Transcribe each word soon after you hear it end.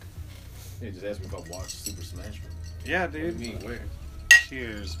Yeah, just ask me if I watched Super Smash Bros. Yeah, What do dude. you mean, where?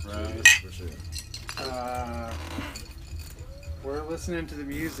 Cheers, bro. For sure. We're listening to the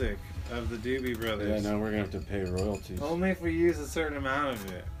music of the Doobie Brothers. Yeah, now we're gonna have to pay royalties. Only if we use a certain amount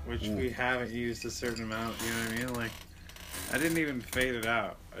of it, which we haven't used a certain amount. You know what I mean? Like, I didn't even fade it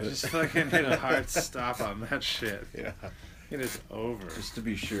out. I just fucking hit a hard stop on that shit. Yeah. It is over. Just to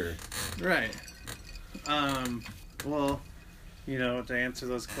be sure. Right. Well, you know, to answer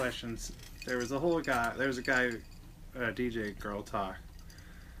those questions, there was a guy, DJ Girl Talk,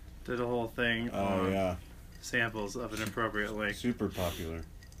 did a whole thing on samples of an appropriate link. Super popular.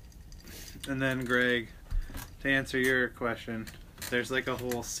 And then Greg, to answer your question, there's like a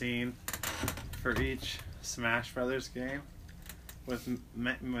whole scene for each Smash Brothers game, with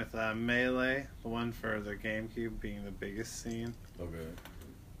Melee, the one for the GameCube being the biggest scene. Okay.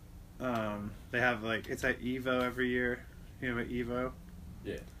 They have like, it's at EVO every year. You know what EVO?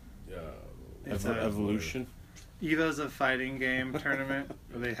 Yeah. It's Evolution. EVO's a fighting game tournament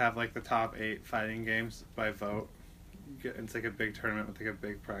where they have like the top 8 fighting games by vote. It's like a big tournament with like a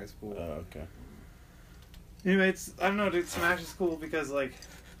big prize pool. Oh, okay. Anyway, I don't know, dude, Smash is cool because like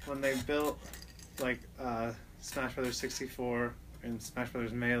when they built like Smash Brothers 64 and Smash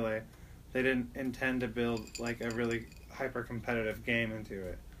Brothers Melee, they didn't intend to build like a really hyper competitive game into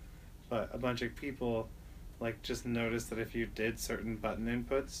it. But a bunch of people like just noticed that if you did certain button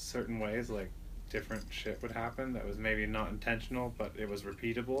inputs certain ways, like different shit would happen that was maybe not intentional, but it was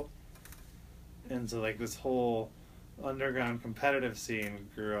repeatable. And so like this whole underground competitive scene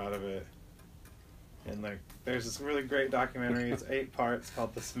grew out of it. And like there's this really great documentary, it's 8 parts,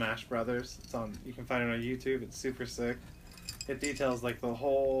 called The Smash Brothers. You can find it on YouTube. It's super sick. It details like the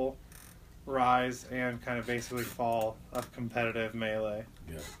whole rise and kind of basically fall of competitive Melee.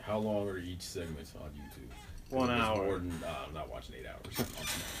 Yeah. How long are each segment on YouTube? 1 hour. More than, I'm not watching 8 hours.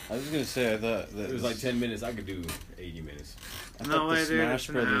 I was gonna say, I thought that It was like 10 minutes. I could do 80 minutes. No way, dude. It's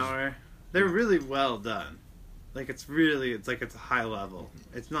an hour. They're really well done. Like it's a high level.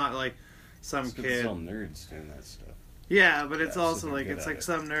 It's not like some kid. It's all nerds doing that stuff. Yeah, but it's so also they're like good it's at like it.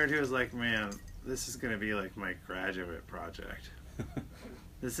 some nerd who was like, man, this is gonna be like my graduate project.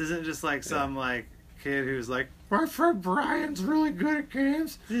 This isn't just like some like kid who's like, my friend Brian's really good at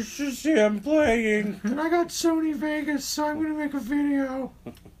games. You should see him playing. And I got Sony Vegas, so I'm gonna make a video.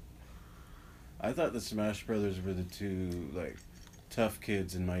 I thought the Smash Brothers were the two like tough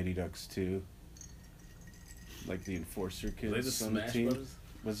kids in Mighty Ducks 2. Like the enforcer kids Were they the on the Smash team. Brothers?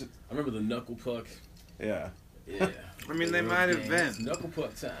 Was it? I remember the Knuckle Puck. Yeah. Yeah. I mean, they might have been. Knuckle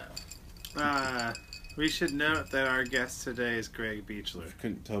Puck time. We should note that our guest today is Greg Beechler.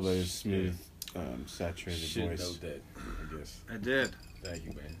 Couldn't tell by his smooth, saturated Should voice. note that, I guess. I did. Thank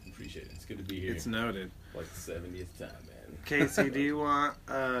you, man. Appreciate it. It's good to be here. It's noted. Like the 70th time, man. Casey, do you want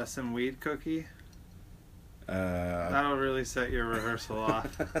some weed cookie? That'll really set your rehearsal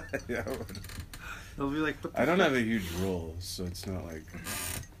off. Yeah. It'll be like, I don't have a huge role, so it's not like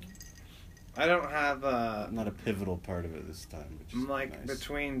I don't have I'm not a pivotal part of it this time. Which I'm is like nice.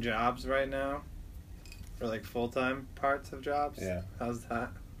 between jobs right now, for like full-time parts of jobs. Yeah. How's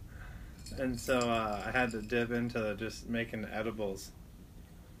that? And so I had to dip into just making edibles.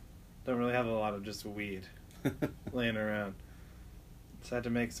 Don't really have a lot of just weed laying around. So I had to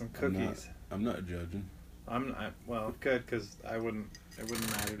make some cookies. I'm not judging. Well, good, because it wouldn't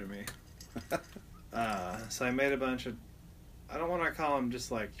matter to me. So I made a bunch of, I don't want to call them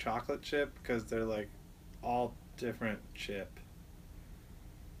just like chocolate chip, because they're like all different chip.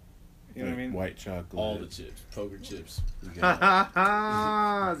 You know what I mean? White chocolate. All the chips. Poker chips. You Ha got ha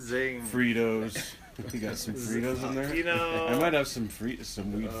ha! Zing. Fritos. You got some Fritos in there? You know, I might have some weed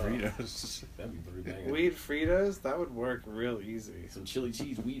Fritos. That'd be pretty banging. weed Fritos, that would work real easy. Some chili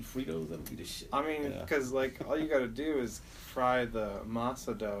cheese weed Fritos, that would be the shit. I mean, Yeah. because like all you got to do is fry the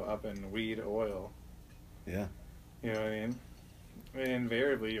masa dough up in weed oil. Yeah. You know what I mean? And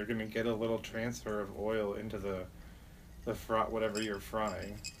invariably, you're gonna get a little transfer of oil into the whatever you're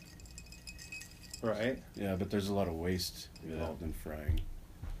frying. Right? Yeah, but there's a lot of waste involved in frying.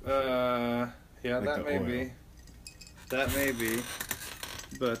 Yeah, Like that the may oil. be. That may be.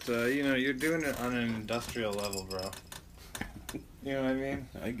 But, you know, you're doing it on an industrial level, bro. You know what I mean?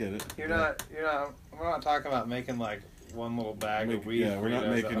 I get it. We're not talking about making, like, one little bag of weed. Yeah, we're not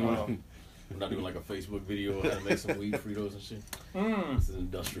Fritos making at one. home. We're not doing like a Facebook video of how to make some weed Fritos and shit. This is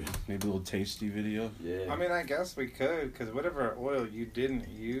industrial. Maybe a little tasty video. Yeah. I mean, I guess we could, because whatever oil you didn't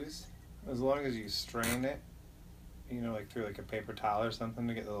use, as long as you strain it, you know, like through like a paper towel or something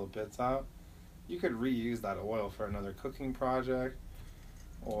to get the little bits out, you could reuse that oil for another cooking project,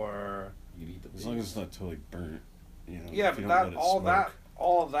 or you'd eat the As long as it's not totally burnt. You know, yeah, if you but don't that let it all smoke.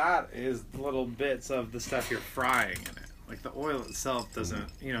 all that is little bits of the stuff you're frying in it. Like the oil itself doesn't,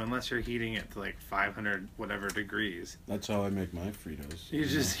 unless you're heating it to like 500 whatever degrees. That's how I make my Fritos. You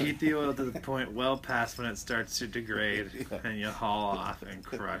just heat the oil to the point well past when it starts to degrade, Yeah. and you haul off and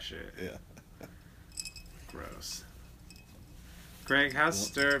crush it. Yeah. Gross. Greg, how's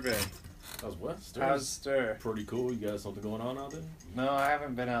Stir been? How's what? How's Stir? Pretty cool. You got something going on out there? No, I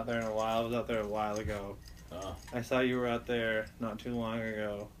haven't been out there in a while. I was out there a while ago. I saw you were out there not too long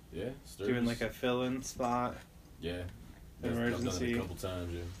ago. Yeah, Stir. Doing like a fill-in spot. Yeah. Emergency. I've done it a couple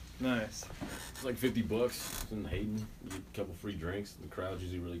times, yeah. Nice. It's like $50 in Hayden. You get a couple free drinks. The crowd's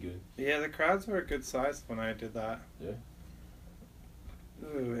usually really good. Yeah, the crowds were a good size when I did that. Yeah.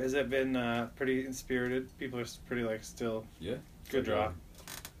 Ooh, has it been pretty spirited? People are pretty still. Yeah. Good draw.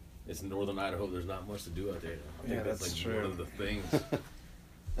 It's in northern Idaho. There's not much to do out there. I think Yeah, that's that's like true. one of the things.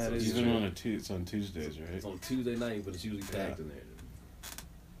 That So is it's Even true. on it's on Tuesdays, right? It's on Tuesday night, but it's usually packed in there.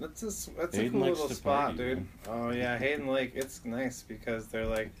 That's a Hayden cool likes little to spot, party, dude. man. Oh yeah, Hayden Lake. It's nice because they're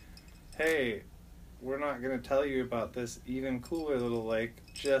like, hey, we're not gonna tell you about this even cooler little lake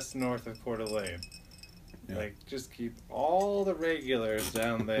just north of Coeur d'Alene. Yeah. Like, just keep all the regulars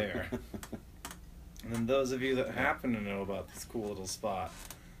down there. And then those of you that happen to know about this cool little spot,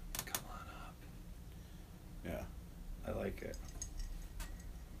 come on up. Yeah. I like it.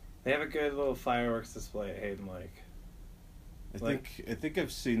 They have a good little fireworks display at Hayden Lake. I think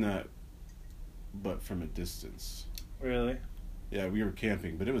I've seen that, but from a distance. Really? Yeah, we were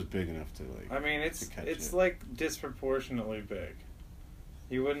camping, but it was big enough to I mean, it's to catch it's it. like disproportionately big.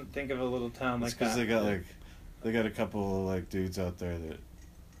 You wouldn't think of a little town like because that. they got a couple of dudes out there that.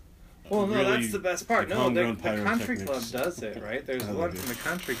 Well, no, really, that's the best part. like, No, the homegrown country club pyrotechnics. does it, right? There's Oh, the they one do. from the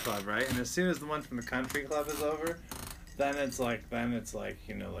country club, right? And as soon as the one from the country club is over, then it's like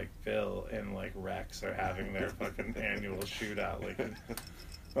Phil and Rex are having their fucking annual shootout.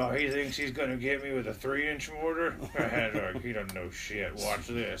 Oh, he thinks he's gonna get me with a 3-inch mortar? He doesn't know shit. Watch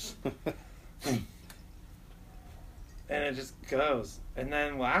this. And it just goes. And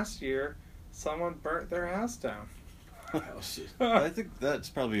then last year, someone burnt their house down. Oh, shit. I think that's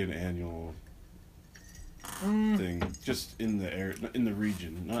probably an annual thing, just in the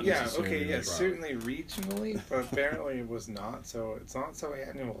region, not Yeah, necessarily. okay, yeah, like- certainly regionally, but apparently it was not, so it's not so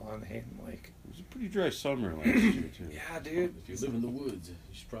annual on Hayden Lake. It was a pretty dry summer last year too. Yeah, dude. If you live in the woods, you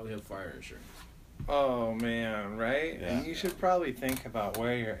should probably have fire insurance. Oh, man, right? Yeah. And you should probably think about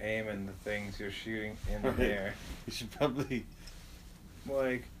where you're aiming the things you're shooting in the Right. air. You should probably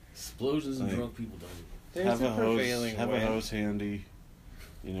Explosions and Like, drunk people don't. There's have a a hose, prevailing have a wind. hose handy.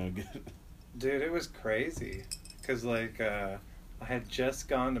 Get Dude, it was crazy. Because, I had just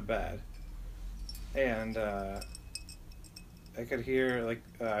gone to bed. And, I could hear,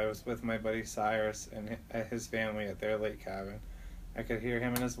 I was with my buddy Cyrus and his family at their lake cabin. I could hear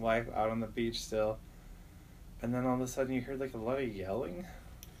him and his wife out on the beach still. And then all of a sudden you heard, a lot of yelling.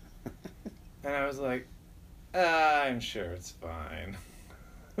 And I was like, I'm sure it's fine.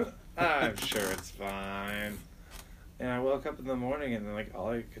 I'm sure it's fine. And I woke up in the morning and then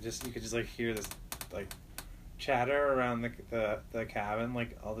you could just hear this chatter around the cabin,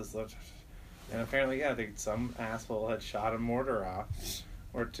 all this little, and apparently I think some asshole had shot a mortar off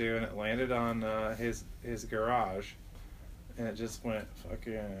or two and it landed on his garage and it just went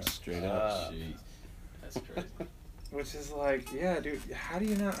fucking Straight up. Jeez. That's crazy. which is yeah, dude, how do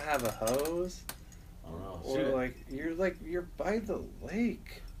you not have a hose? I don't know. Or you're by the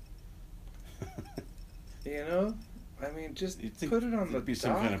lake. You know? I mean, just You'd think put it on the there'd be dock.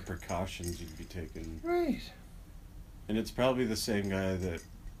 some kind of precautions you'd be taking. Right. And it's probably the same guy that,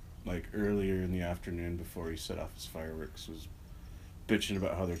 earlier in the afternoon before he set off his fireworks, was bitching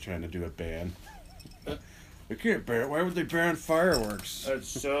about how they're trying to do a ban. They can't ban. Why would they ban fireworks? That's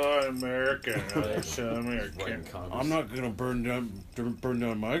so un-American. That's so Right in American. Congress. I'm not gonna burn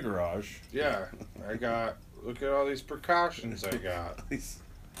down my garage. Yeah, look at all these precautions I got.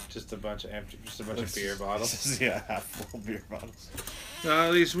 Just a bunch of beer bottles. Yeah, half full beer bottles.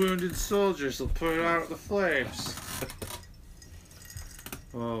 All these wounded soldiers will put out the flames.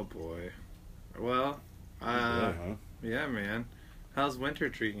 Oh boy. Well, Yeah, huh? yeah, man. How's winter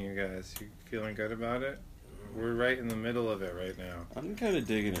treating you guys? You feeling good about it? We're right in the middle of it right now. I'm kind of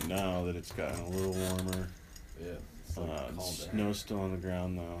digging it now that it's gotten a little warmer. Yeah. It's calm down. Snow's still on the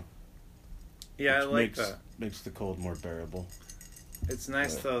ground though. Yeah, I which like makes, that. Makes the cold more bearable. It's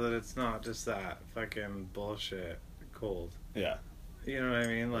nice But- though that it's not just that fucking bullshit cold. Yeah. You know what I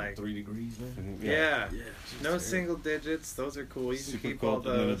mean? 3 degrees, man. Yeah. Yeah. No single digits. Those are cool. You can Super keep all cold,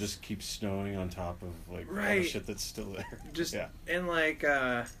 and then it those. just keeps snowing on top of all the Right. shit that's still there. Just yeah. and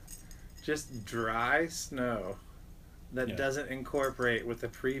just dry snow. that Yeah. doesn't incorporate with the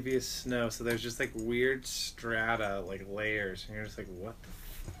previous snow. So there's just like weird strata, like layers, and you're just like, what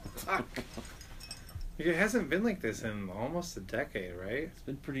the fuck? It hasn't been like this in almost a decade, right? It's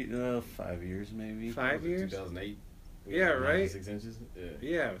been pretty 5 years maybe. 5 years? 2008. Yeah, right. 6 inches. Yeah.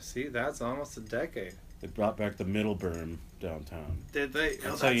 Yeah. See, that's almost a decade. They brought back the middle berm downtown. Did they? Oh,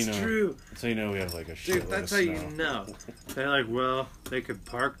 That's how you that's know. true. That's how you know we have like a Dude, shitload that's of how snow. you know. They're like, well, they could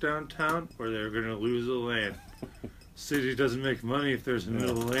park downtown or they're going to lose the land. City doesn't make money if there's a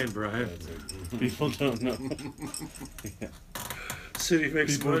middle lane, Brian. That's it. People don't know. Yeah. City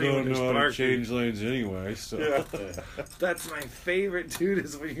makes People money when don't there's know how to parking. change lanes anyway. So Yeah. That's my favorite, dude,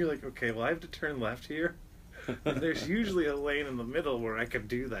 is when you're like, okay, well, I have to turn left here. And there's usually a lane in the middle where I could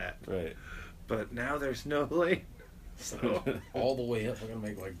do that. right. But now there's no lane. So, All the way up, we're gonna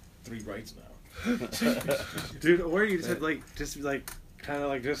make like 3 rights now. dude, or you just had kind of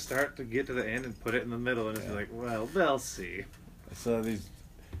like just start to get to the end and put it in the middle and just be Yeah. like, well, they'll see. I saw these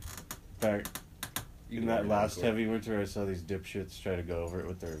back in that last heavy winter. I saw these dipshits try to go over it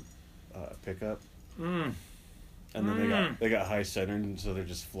with their pickup, Mm. and then they got high centered, and so they're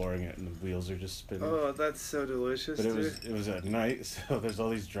just flooring it, and the wheels are just spinning. Oh, that's so delicious, But dude. it was at night, so there's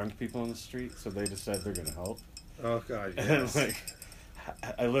all these drunk people on the street. So they decide they're gonna help. Oh, God, And yes. like,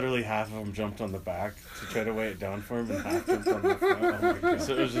 I literally half of them jumped on the back to try to weigh it down for him, and half jumped on the front. Oh my God.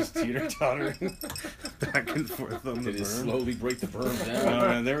 So it was just teeter tottering back and forth on the They just berm. slowly break the berm Oh down.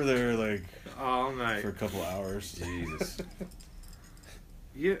 man, they were there like All night. for a couple hours. Jesus.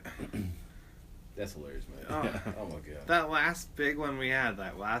 You, That's hilarious, man. Oh. Oh my God. that last big one we had,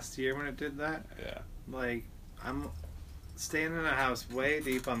 that last year when it did that, Yeah. like, I'm staying in a house way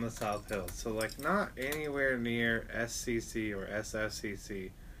deep on the South Hills, so like not anywhere near SCC or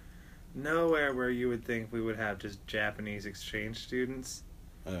SFCC, nowhere where you would think we would have just Japanese exchange students,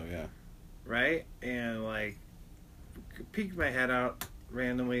 Oh yeah. right? And like, peeked my head out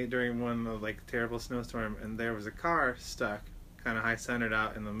randomly during one of like terrible snowstorm, and there was a car stuck, kind of high centered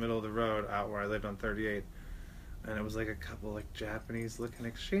out in the middle of the road out where I lived on 38, and it was like a couple like Japanese looking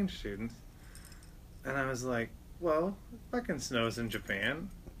exchange students, and I was like, well, it fucking snows in Japan.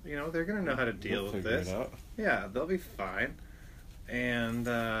 You know, they're going to know how to deal We'll with figure this. it out. Yeah, they'll be fine. And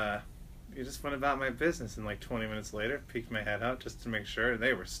you just went about my business. And like 20 minutes later, peeked my head out just to make sure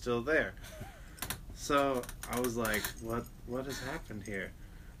they were still there. So I was like, what has happened here?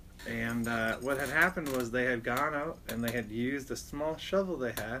 And what had happened was they had gone out and they had used a small shovel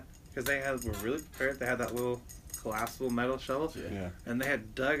they had, because were really prepared. They had that little collapsible metal shovel. Yeah. And they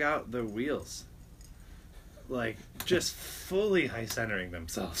had dug out the wheels. Like, just fully high centering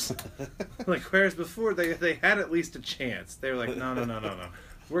themselves. Like, whereas before they had at least a chance. They were like, no.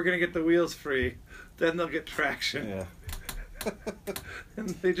 We're going to get the wheels free, then they'll get traction. Yeah. And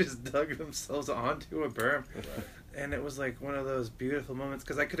they just dug themselves onto a berm. And it was like one of those beautiful moments,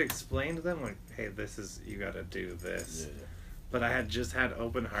 because I could explain to them, like, hey, you got to do this. Yeah. But I had just had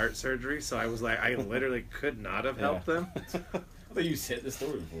open heart surgery, so I was like, I literally could not have helped them. I thought you said the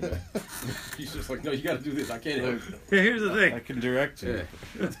story before, man. He's just like, no, you got to do this. I can't help you. Here's the I thing. can direct you.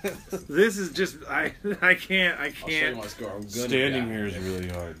 Yeah. This is just I can't. I'll show you my scar. I'm gonna Standing die. here is really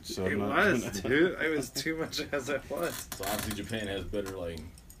hard. So It I'm not was, gonna- dude. It was too much as it was. So obviously Japan has better like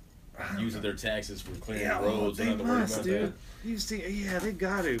use of their taxes for clearing Yeah, roads. they and not to worry must, about dude. that. You see, yeah, they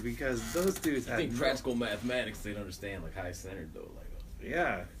got to, because those dudes I had. think practical mathematics they'd understand like high centered though. Like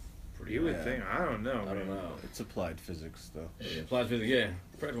Yeah, pretty. you would bad. think. I don't know. I don't man. know. It's applied physics though. Yeah, applied physics. Yeah,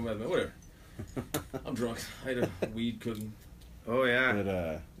 practical mathematics. Whatever. I'm drunk. I had a weed cooking. Oh yeah, But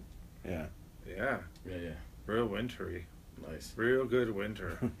yeah. yeah. Yeah. Real wintry. Nice. Real good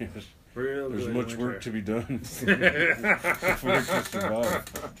winter. There's Real good much winter. work to be done before we can survive.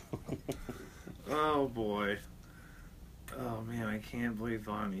 Oh boy. Oh man, I can't believe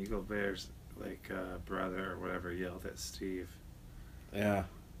Von Eagle Bear's brother or whatever yelled at Steve. Yeah,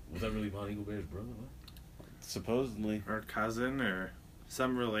 Was that really Von Eagle Bear's brother? What? supposedly. Or cousin or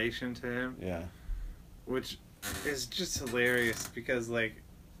some relation to him. Yeah. Which is just hilarious, because like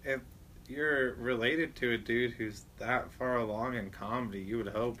if you're related to a dude who's that far along in comedy, you would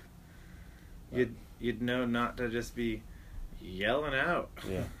hope you'd know not to just be yelling out.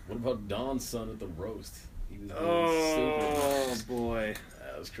 Yeah. What about Don's son at the roast? He was really Oh stupid. boy.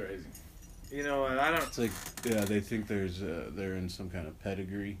 That was crazy. You know what, I don't. It's like, yeah, they think they're in some kind of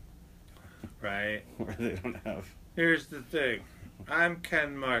pedigree Right. where they don't have. Here's the thing. I'm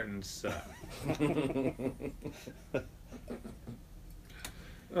Ken Martin's son.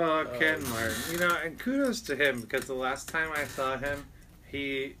 Oh, Ken Martin. You know, and kudos to him, because the last time I saw him,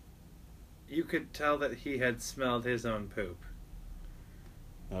 you could tell that he had smelled his own poop.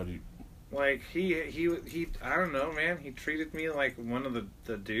 How do you? Like he I don't know, man. He treated me like one of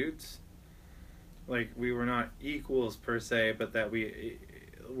the dudes. Like we were not equals per se, but that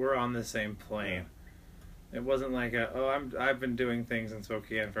we're on the same plane. It wasn't like I've been doing things in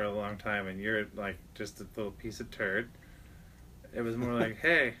Spokane for a long time and you're like just a little piece of turd. It was more like,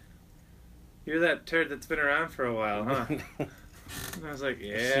 hey, you're that turd that's been around for a while, huh? And I was like,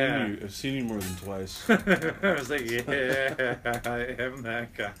 yeah. I've seen you more than twice. I was like, yeah, I am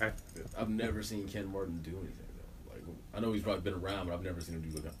that guy. I've never seen Ken Martin do anything though. Like I know he's probably been around, but I've never seen him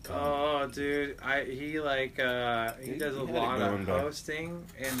do a comedy. Oh, dude, he does a lot of hosting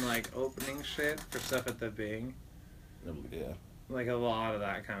and like opening shit for stuff at the Bing. Yeah. Like a lot of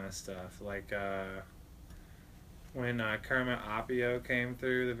that kind of stuff. Like when Kermit Apio came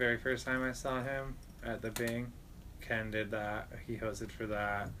through the very first time I saw him at the Bing, Ken did that. He hosted for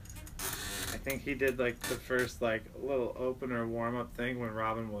that. I think he did like the first like little opener warm up thing when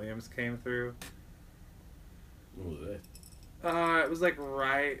Robin Williams came through. What was that? It was like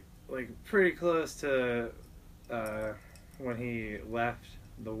pretty close to when he left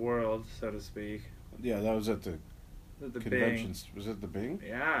the world, so to speak. Yeah, that was at the conventions. Bing. Was it the Bing?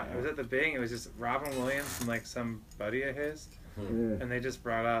 Yeah, it was at the Bing. It was just Robin Williams and like some buddy of his. And they just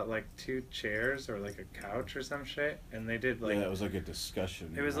brought out like 2 chairs or like a couch or some shit, and they did like it was like a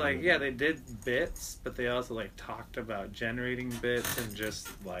discussion. It was like they did bits, but they also like talked about generating bits and just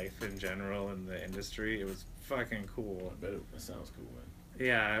life in general in the industry. It was fucking cool. I bet that sounds cool, man.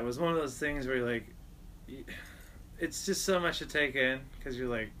 Yeah, it was one of those things where you're like, it's just so much to take in because you're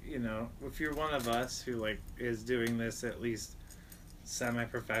like, you know, if you're one of us who like is doing this at least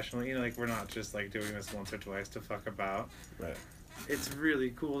semi-professionally, you know, like we're not just like doing this once or twice to fuck about. Right. It's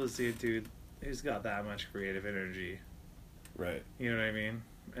really cool to see a dude who's got that much creative energy. Right. You know what I mean?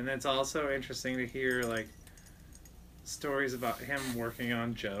 And it's also interesting to hear like stories about him working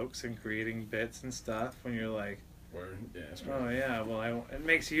on jokes and creating bits and stuff when you're like, Word. Yeah, that's oh yeah, well it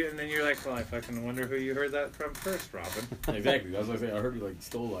makes you, and then you're like, well, I fucking wonder who you heard that from first, Robin. Exactly. I was like saying, I heard you like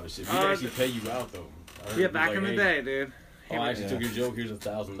stole a lot of shit. He actually pay you out though. Yeah, back in the day, dude. Oh, I actually took your joke. Here's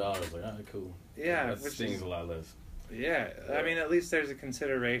 $1,000. Like, alright, cool. Yeah, that stings a lot less. Yeah, I mean, at least there's a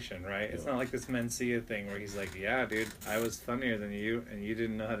consideration, right? It's not like this Mencia thing where he's like, yeah, dude, I was funnier than you, and you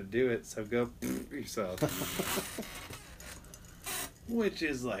didn't know how to do it, so go yourself. Which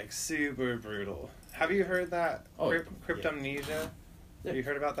is, like, super brutal. Have you heard that? Cryptomnesia? Yeah. Have you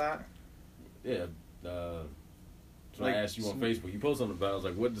heard about that? Yeah. So I asked you on Facebook. You posted something about it. I was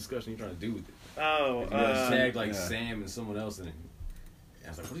like, what discussion are you trying to do with it? Oh, you tagged, Sam and someone else in it. I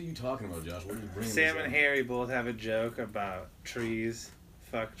was like, what are you talking about, Josh? What are you bringing Sam and Harry both have a joke about trees.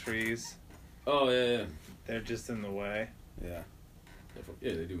 Fuck trees. Oh, yeah. They're just in the way. Yeah.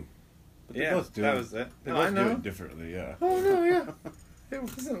 Yeah, they do. But they both do that was it. They both do it differently, yeah. Oh, no, yeah. It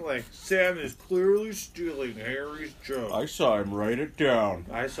wasn't like, Sam is clearly stealing Harry's joke. I saw him write it down.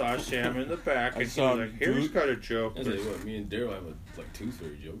 I saw Sam in the back, and he was like, Harry's got a joke. I say, what, me and Daryl have a, tooth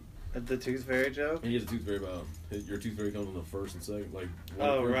fairy joke. The tooth fairy joke? And he has a tooth fairy about, your tooth fairy comes on the 1st and 2nd, like,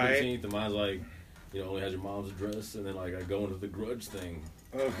 right. 15th, and mine's like, only has your mom's address, and then, like, I go into the grudge thing.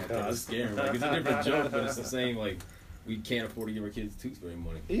 Oh, God. It's scary. Like, it's a different joke, but it's the same, like, we can't afford to give our kids tooth fairy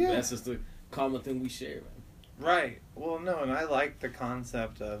money. Yeah. That's just the common thing we share, man. Right. Well, no, and I like the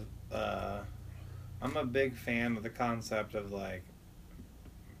concept of, I'm a big fan of the concept of, like,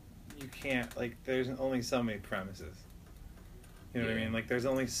 you can't, like, there's only so many premises. You know what I mean? Like, there's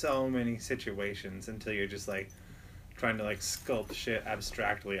only so many situations until you're just, like, trying to, like, sculpt shit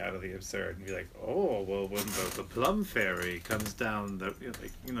abstractly out of the absurd and be like, oh, well, when the plum fairy comes down,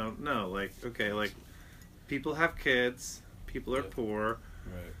 no, like, okay, like, people have kids, people are poor.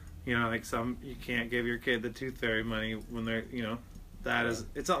 Right. You know, like, you can't give your kid the tooth fairy money when they're, that is,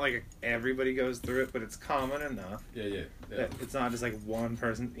 it's not like everybody goes through it, but it's common enough. Yeah. That it's not just, like, one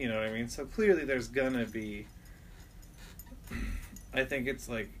person, you know what I mean? So clearly there's gonna be, I think it's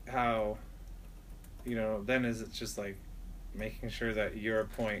like how, then it's just like making sure that your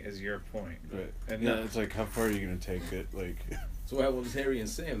point is your point. Right. And it's like, how far are you going to take it? Like, so what happened with Harry and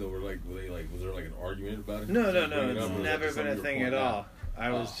Sam, though? Was there like an argument about it? No, it's never been a thing at all. I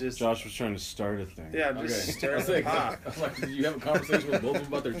was just... Josh was trying to start a thing. Yeah, just stir the pot. I was like, did you have a conversation with both of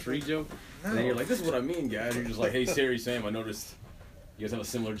them about their tree joke? No. And then you're like, this is what I mean, guys. You're just like, hey, Harry, Sam, I noticed you guys have a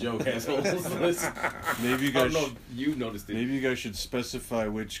similar joke, assholes. Maybe you guys... I don't know if you noticed it. Maybe you guys should specify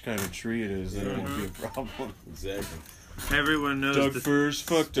which kind of tree it is, then it won't be a problem. Exactly. Everyone knows Doug Furs,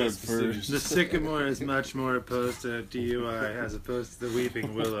 fuck Doug Furs. The sycamore is much more opposed to DUI as opposed to the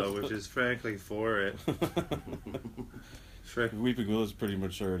weeping willow, which is frankly for it. Weeping Willow's pretty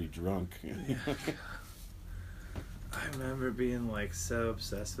much already drunk. I remember being like so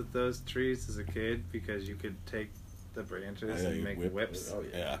obsessed with those trees as a kid because you could take the branches and make whips. Oh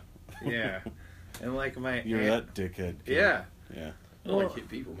yeah. Yeah. And like my You're aunt, that dickhead kid. yeah. Yeah. I don't like hit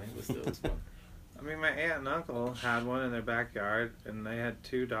people, man, but still, it's fun. I mean, my aunt and uncle had one in their backyard, and they had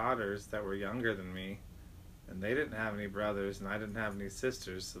 2 daughters that were younger than me, and they didn't have any brothers, and I didn't have any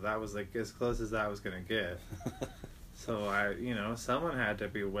sisters, so that was like as close as I was gonna get. So someone had to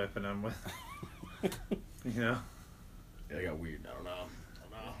be whipping them with, Yeah, I got weird. I don't know.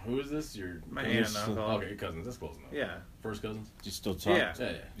 Who is this? My aunt and uncle. Okay, your cousins. That's close enough. Yeah. First cousins? Do you still talk? Yeah.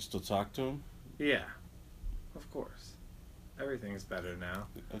 Yeah. You still talk to him? Yeah. Of course. Everything's better now.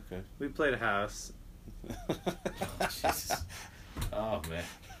 Okay. We played a house. Jesus. Oh man.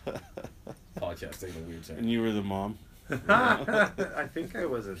 Podcast taking a weird turn. And you were the mom? I think I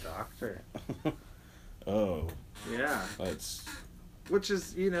was a doctor. Oh. Yeah. That's... Which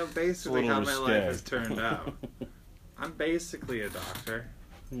is, basically how my risque. life has turned out. I'm basically a doctor.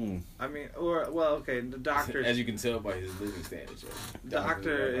 I mean, the doctor. As you can tell by his living standards.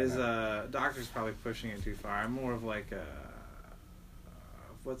 Doctor's probably pushing it too far. I'm more of like a,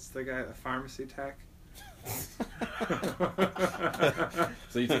 what's the guy, a pharmacy tech?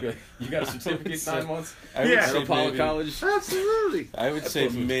 So you got a certificate 9 months? I would Yeah. say At Apollo maybe- College? Absolutely. I would say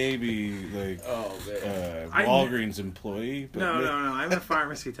maybe like Oh man. Walgreens employee. But No. I'm a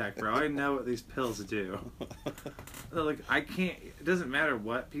pharmacy tech, bro. I know what these pills do. Like, I can't. It doesn't matter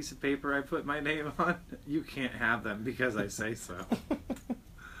what piece of paper I put my name on. You can't have them because I say so.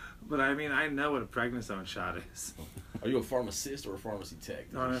 But I mean, I know what a prednisone shot is. Are you a pharmacist or a pharmacy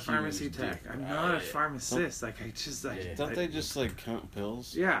tech? No, I'm a Huge pharmacy tech. difference. I'm not a yeah. pharmacist. Like, Don't they just like count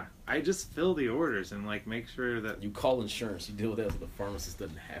pills? Yeah, I just fill the orders and like make sure that. You call insurance. You deal with that, so the pharmacist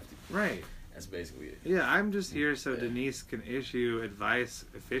doesn't have to. Right. That's basically it. Yeah, I'm just here so Yeah. Denise can issue advice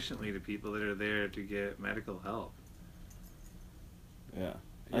efficiently to people that are there to get medical help. Yeah.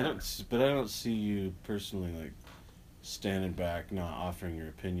 Yeah. I don't see you personally like standing back, not offering your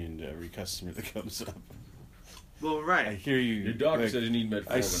opinion to every customer that comes up. Well, I right. hear you. Your doctor like, says you need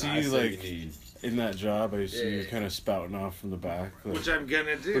metformin. I see I you say like you need. in that job. I see you Yeah. kind of spouting off from the back. Like, Which I'm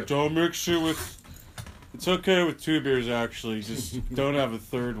gonna do. but don't mix it with. It's okay with 2 beers actually. Just don't have a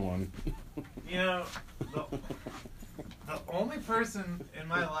third one. The only person in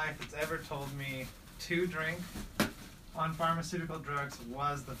my life that's ever told me to drink on pharmaceutical drugs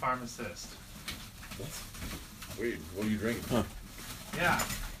was the pharmacist. Weird. What are you drinking? Huh. Yeah.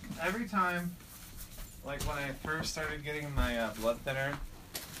 Every time, like when I first started getting my blood thinner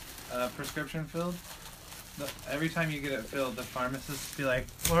prescription filled, every time you get it filled, the pharmacist would be like,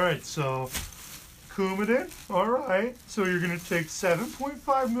 alright, so Coumadin, alright, so you're going to take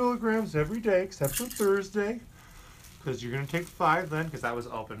 7.5 milligrams every day except for Thursday, because you're going to take 5 then, because that was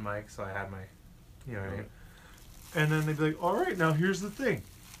open mic, so I had my, you know what I mean? And then they'd be like, alright, now here's the thing.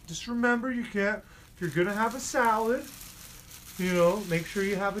 Just remember you can't, if you're going to have a salad, make sure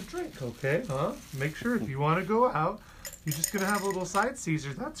you have a drink, okay? Huh? Make sure if you want to go out, you're just going to have a little side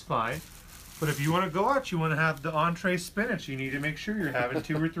Caesar, that's fine. But if you want to go out, you want to have the entree spinach, you need to make sure you're having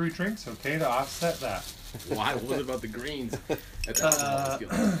 2 or 3 drinks, okay, to offset that. Why? What was it about the greens? That's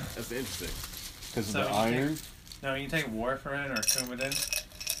interesting. Because So of the you iron. No, when you take warfarin or Coumadin,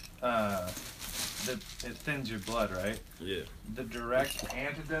 it thins your blood, right? Yeah. The direct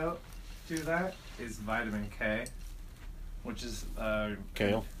antidote to that is vitamin K, which is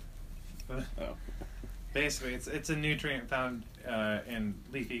Kale. Oh. Basically, it's a nutrient found in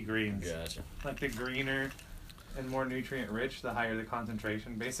leafy greens. Gotcha. Like the greener and more nutrient rich, the higher the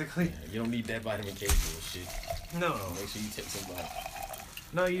concentration. Basically. Yeah, you don't need that vitamin K bullshit. No. Make sure you take some vitamin.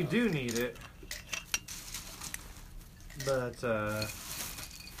 No, you do need it. But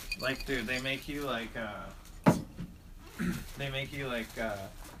dude, they make you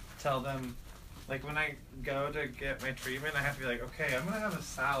tell them, like when I go to get my treatment, I have to be like, okay, I'm gonna have a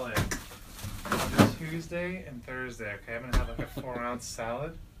salad on Tuesday and Thursday. Okay, I'm gonna have like a 4-ounce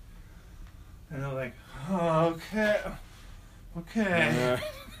salad. And they're like, oh, okay,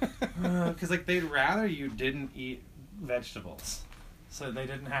 because like they'd rather you didn't eat vegetables, so they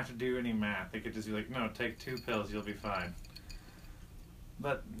didn't have to do any math. They could just be like, no, take 2 pills, you'll be fine.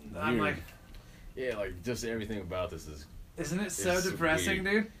 But I'm Weird. like, Yeah, like just everything about this is. isn't it so It's depressing,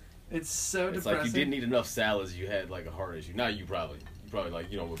 weird. dude? It's so It's depressing. like you didn't eat enough salads. You had like a heart issue. Not you probably. You probably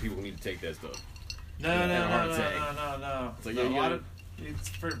like when people need to take that stuff. No. and a heart attack. No. It's like, No, yeah, a you lot gotta- of it's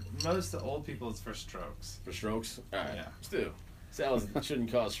for most old people. It's for strokes. For strokes. All right. Yeah. Still, salads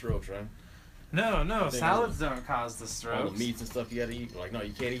shouldn't cause strokes, right? No, think salads don't cause the All the strokes. meats and stuff you gotta eat. Like, no,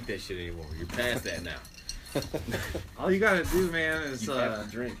 you can't eat that shit anymore. You're past that now. All you gotta do, man, is You have to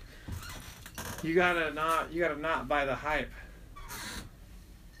drink. You gotta not buy the hype.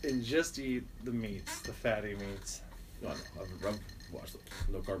 And just eat the meats, the fatty meats. No, I've watched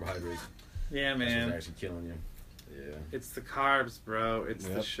no carbohydrates. Yeah, That's man. what's actually killing you. Yeah. It's the carbs, bro. It's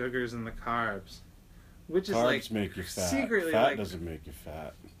the sugars and the carbs. Which is Carbs like make you fat. secretly Fat like doesn't make you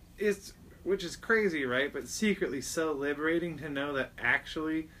fat. which is crazy, right? But secretly so liberating to know that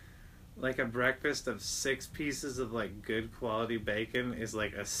actually like a breakfast of 6 pieces of like good quality bacon is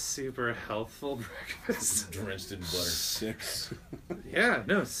like a super healthful breakfast. Drenched in butter. 6. Yeah,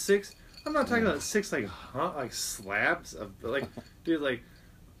 no, 6. I'm not talking about 6 like slabs of like, dude, like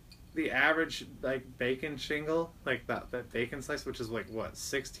the average like bacon shingle, like that bacon slice, which is like what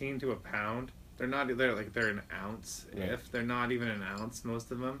 16 to a pound. They're they're an ounce if they're not even an ounce,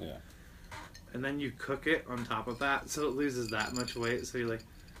 most of them. Yeah. And then you cook it on top of that, so it loses that much weight. So you're like,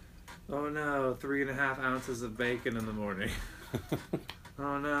 oh no, 3.5 ounces of bacon in the morning.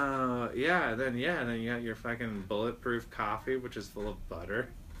 Oh no, then you got your fucking bulletproof coffee, which is full of butter.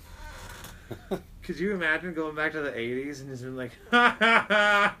 Could you imagine going back to the 80s and just being like, ha ha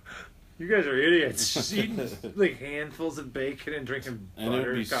ha, you guys are idiots, just eating like handfuls of bacon and drinking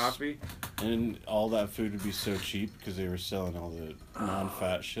butter coffee. And all that food would be so cheap because they were selling all the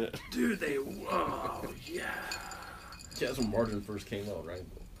non-fat shit. Dude, yeah. Yeah, that's when margarine first came out, right?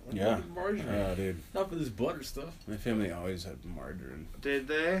 Yeah. Margarine. Dude. Not for this butter stuff. My family always had margarine. Did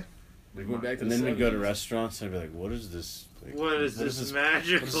they? We went back to And the then we'd go to 70s. restaurants and I'd be like, what is this? Like, What is this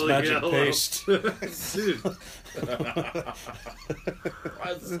magical magic yellow? paste? Dude.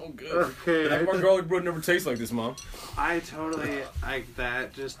 Why is it so good? Okay, That garlic bread never tastes like this, Mom. I totally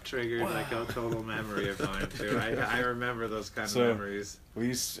that just triggered like a total memory of mine too. I remember those kind of memories. We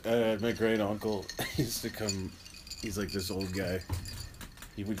used my great uncle used to come. He's like this old guy.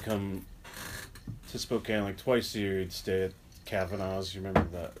 He would come to Spokane like twice a year. He'd stay at Kavanaugh's. You remember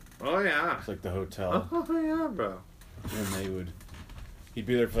that? Oh yeah. It's like the hotel. Oh yeah, bro. And he'd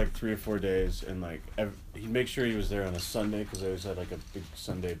be there for like 3 or 4 days, and like he'd make sure he was there on a Sunday because they always had like a big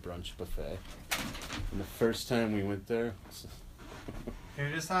Sunday brunch buffet. And the first time we went there, Here,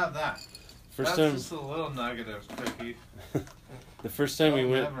 just have that. That's just a little nugget of cookie. the first time we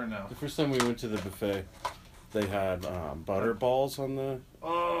went, Never know. the first time we went to the buffet, they had butter balls on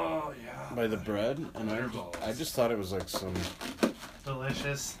Oh yeah. by the bread, and Butter balls. I just thought it was like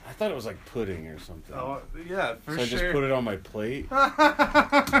Delicious. I thought it was like pudding or something. Oh yeah, for so I sure. just put it on my plate, and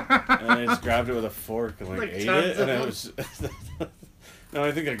I just grabbed it with a fork and like ate tons it, of and it them? was. No,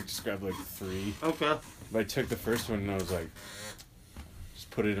 I think I just grabbed like 3. Okay. But I took the first one and I was like,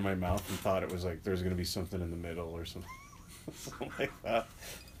 just put it in my mouth and thought it was like there was gonna be something in the middle or something, something like that.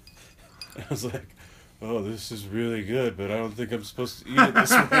 And I was like, oh, this is really good, but I don't think I'm supposed to eat it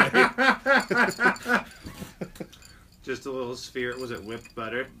this way. Just a little sphere. Was it whipped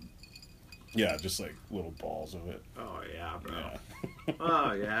butter? Yeah, just like little balls of it. Oh yeah, bro. Yeah.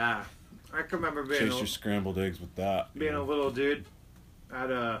 Oh yeah. I can remember being Chase your scrambled eggs with that. being a little dude at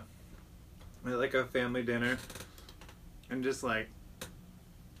like a family dinner and just like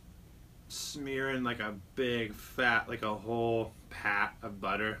smearing like a big fat like a whole pat of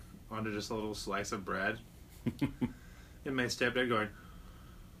butter onto just a little slice of bread. And my stepdad going,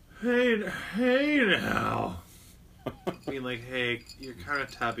 hey now. Being like, hey, you're kind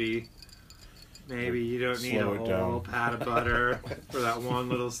of tubby. Maybe you don't need Slow a it whole down." pat of butter for that one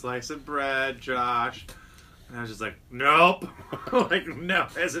little slice of bread, Josh. And I was just like, nope. Like, no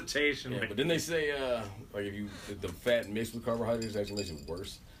hesitation. Yeah, Like, but didn't they say like if the fat mixed with carbohydrates actually makes it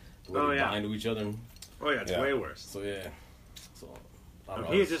worse? The way Oh, they yeah. bind to each other. oh yeah, it's Yeah. way worse. So yeah. So I don't If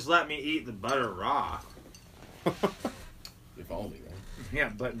know. he had just let me eat the butter raw. If only, right? Yeah,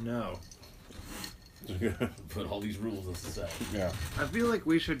 but no. Put all these rules in society. Yeah, I feel like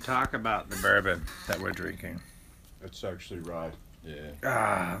we should talk about the bourbon that we're drinking. it's actually rye. Yeah.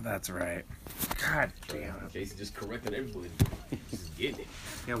 Ah, that's right. God damn it. Casey just corrected everybody. Just getting it.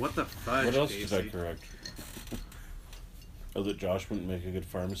 Yeah, what the fudge, What else Casey? did I correct? Oh, that Josh wouldn't make a good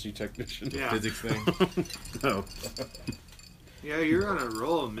pharmacy technician? Yeah. Physics thing. No. Yeah, you're on a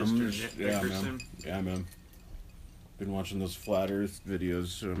roll, Mr. Yeah, Nickerson. man. Yeah, man. Been watching those flat Earth videos,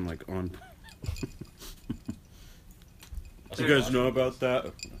 so I'm like on. Do you guys know about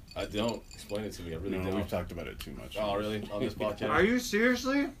that? I don't. Explain it to me. I really No, don't. we've talked about it too much. Oh, really? On this podcast? Are you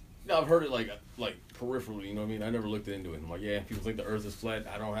seriously? No, I've heard it like peripherally. You know what I mean? I never looked into it. I'm like, yeah, people think the Earth is flat.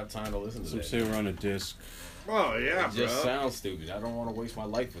 I don't have time to listen to Some that. say we're on a disc. Oh, yeah, It just sounds stupid. I don't want to waste my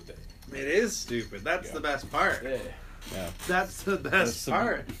life with that. It is stupid. That's Yeah. the best part. Yeah. Yeah. That's the best That's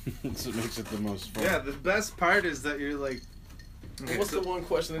part. That's what makes it the most fun. Yeah, the best part is that you're like... What's the one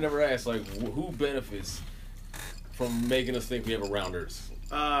question they never asked? Like, who benefits from making us think we have a round Earth?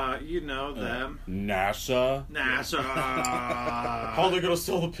 You know them. NASA. NASA. How are they gonna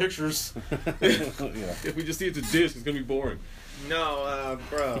sell the pictures? Yeah. If we just see it's a disc, it's gonna be boring. No,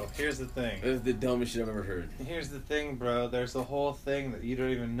 bro. Here's the thing. That's the dumbest shit I've ever heard. Here's the thing, bro. There's a whole thing that you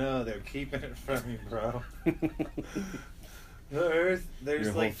don't even know. They're keeping it from you, bro. The Earth, there's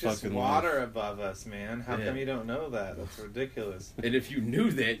Your like whole just fucking water above us, man. How Yeah. come you don't know that? That's ridiculous. And if you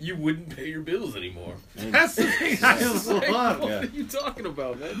knew that, you wouldn't pay your bills anymore. That's the thing I It's like, love. what Yeah. are you talking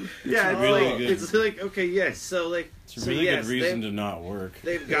about, man? Yeah, a it's really like good- it's like okay, yes. So like It's a so really yes, good reason to not work.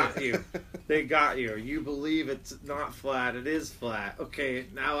 they've got you. They got you. You believe it's not flat. It is flat. Okay,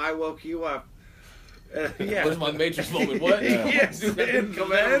 now I woke you up. Yeah. Where's my Matrix moment? What? Yeah. Yes, Dude, that man,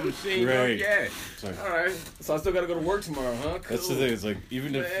 come out of the man. machine. Right. Yeah. It's like, All right. So I still gotta go to work tomorrow, huh? Cool. that's the thing. It's like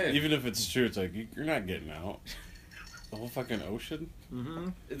even Man. if it's true, it's like you're not getting out. The whole fucking ocean. Mm-hmm.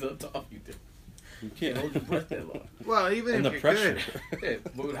 It's up to you. Dude. You Can't can't hold your breath that long. Well, even and if the you pressure. could. Yeah,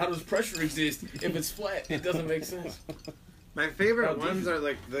 but how does pressure exist if it's flat? It doesn't make sense. My favorite How deep ones is are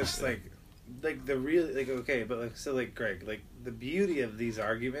like this, like the really like okay, but like so like Greg, like the beauty of these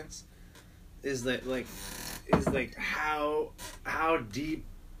arguments is that like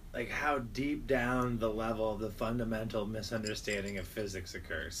how deep down the level of the fundamental misunderstanding of physics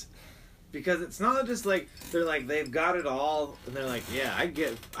occurs. Because it's not just like they're like they've got it all and they're like, yeah,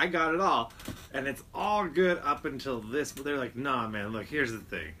 I got it all, and it's all good up until this, but they're like, nah, man, look, here's the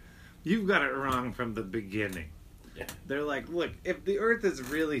thing, you've got it wrong from the beginning. Yeah. They're like, look, if the Earth is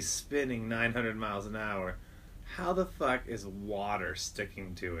really spinning 900 miles an hour, how the fuck is water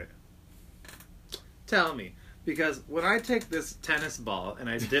sticking to it? Tell me. Because when I take this tennis ball and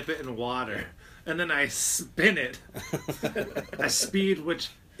I dip it in water and then I spin it a speed which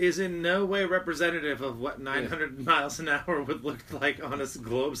is in no way representative of what 900 miles an hour would look like on a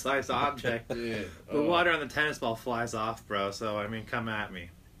globe-sized object, Yeah. the water on the tennis ball flies off, bro. So, I mean, come at me.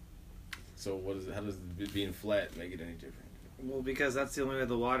 So what is it? How does it being flat make it any different? Well, because that's the only way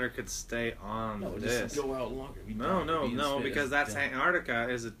the water could stay on No, the just disc. go out longer. Be No, down, no, be no, instead. because that's down. Antarctica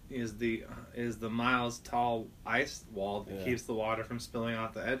is the miles tall ice wall that Yeah. keeps the water from spilling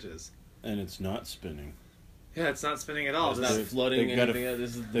off the edges. And it's not spinning. Yeah, it's not spinning at all. It's This- not flooding they got anything.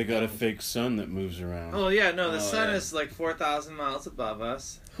 This is They got a fake sun that moves around. oh yeah, no, the Oh, sun yeah. is like 4,000 miles above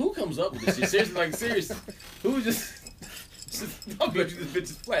us. Who comes up with this shit? Seriously, like seriously, who just? I bet you this bitch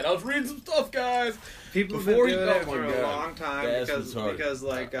is flat. I was reading some stuff, guys. People have Before been you- doing oh it my for a God. long time That's retarded. because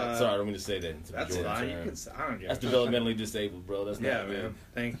like Sorry, I don't mean to say that. It's a that's pejorative fine. You term. can, I don't give That's a fuck. developmentally disabled, bro. That's Yeah, not man. good.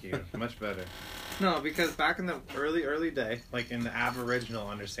 Thank you. Much better. No, because back in the early day, like in the Aboriginal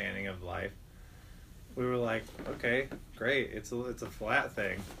understanding of life, we were like, okay, great, it's a flat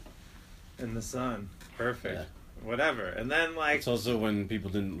thing in the sun, perfect, Yeah. whatever. And then like, It's also when people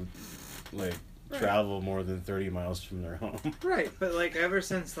didn't like Right. travel more than 30 miles from their home. right, but like ever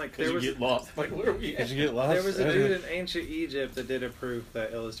since like Because there you was get lost. Like, where are we Did at? you get lost? there was a dude in ancient Egypt that did a proof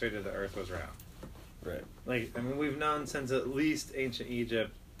that illustrated the Earth was round. Right. Like, I mean, we've known since at least ancient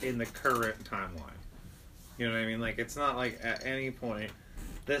Egypt in the current timeline. You know what I mean? Like, it's not like at any point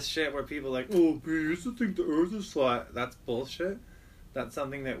this shit where people are like, oh, we used to think the Earth is flat. That's bullshit. That's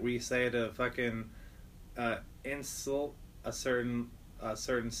something that we say to fucking insult a certain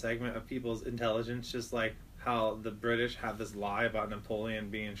segment of people's intelligence, just like how the British have this lie about Napoleon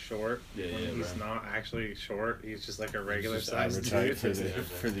being short Yeah, when yeah, he's right. not actually short. He's just like a regular Just sized advertised dude.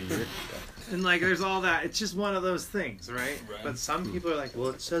 for the year. And like, there's all that. It's just one of those things, right? Right. But some people are like, well,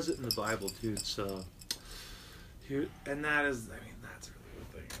 it says it in the Bible too. So, here, and that is, I mean, that's really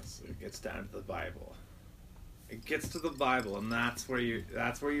the thing. It gets down to the Bible. It gets to the Bible, and that's where you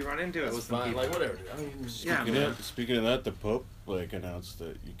run into it That's with some fine. people. Like, whatever. I mean, Yeah, man. Speaking of that, the Pope like announced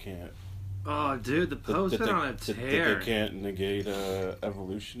that you can't. Oh, dude, the Pope's been on a that tear. they can't negate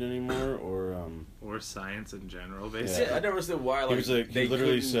evolution anymore, or Or science in general, yeah, basically. I never understood why. Like, he was like they he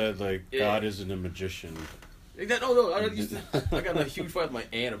literally couldn't- said like Yeah. God isn't a magician. No. I got in a huge fight with my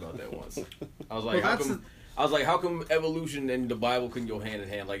aunt about that once. I was like, Well, how come evolution and the Bible couldn't go hand in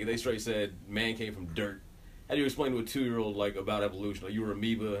hand? Like, they straight said man came from dirt. How do you explain to a 2-year-old like about evolution? Like, you were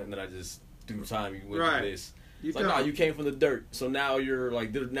amoeba, and then I just through time you went Right. to this. You It's like, nah, don't. you came from the dirt, so now you're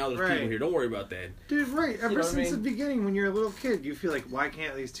like, now there's Right. people here. Don't worry about that. Dude, right. Ever know what I since mean? the beginning, when you're a little kid, you feel like, why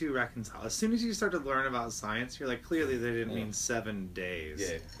can't these two reconcile? As soon as you start to learn about science, you're like, clearly they didn't mean 7 days.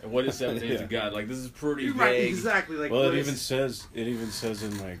 Yeah. And what is 7 days Yeah. of God? Like, this is pretty You're vague. right, exactly. Like, Well, what it is- even says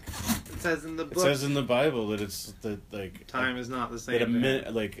in like it says in the it book, says in the Bible that it's that like time is not the same. that a man.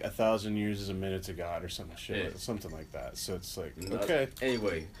 minute like 1,000 years is a minute to God or some shit, Yeah. something like that. So it's like No, okay,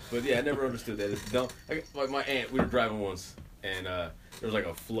 Anyway, but yeah, I never understood that. It's dumb. Like my aunt, we were driving once, and there was like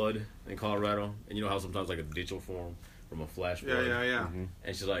a flood in Colorado, and you know how sometimes like a ditch will form from a flash Yeah, flood. yeah, yeah. Mhm.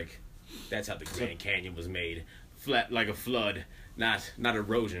 And she's like, "That's how the Grand Canyon was made, flat like a flood, not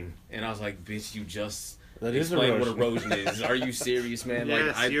erosion." And I was like, "Bitch, you just That is explained erosion. what erosion is. Are you serious, man?"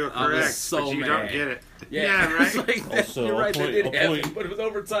 Yes, like, you're I was correct, so but you mad. don't get it. Yeah, Yeah, right? It's like, Also, you're right, I'll that did point- happen, but it was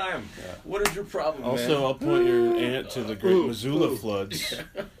over time. Yeah. What is your problem, man? Also, I'll point your aunt to the Great Missoula floods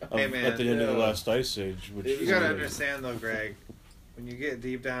Hey, man, at the end of the yeah. last ice age. Which You You is gotta like- understand though, Greg, when you get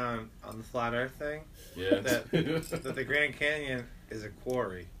deep down on the flat Earth thing, Yeah. that the Grand Canyon is a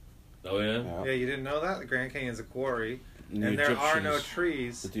quarry. Oh yeah. Yeah. Yeah, you didn't know that? The Grand Canyon is a quarry, And and the there are no Egyptians-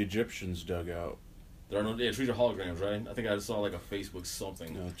 trees. that the Egyptians dug out. There are no trees are holograms, right? I think I saw like a Facebook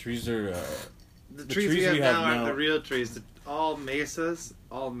something. No, trees are. The The trees trees we have we have now aren't now- the real trees. All mesas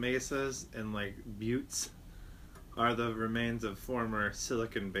and like buttes are the remains of former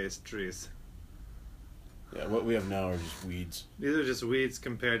silicon-based trees. Yeah, what we have now are just weeds. These are just weeds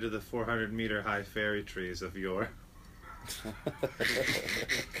compared to the 400-meter high fairy trees of yore.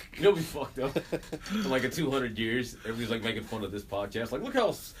 You know, we fucked up. For like in 200 years, everybody's like making fun of this podcast. Like, look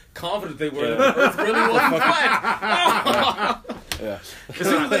how confident they were Yeah. that the Earth really wasn't flat. Yeah. As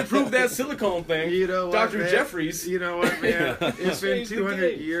soon as they proved that silicone thing, You know what, Dr. man? Jeffries. You know what, man? Yeah. If in Changed the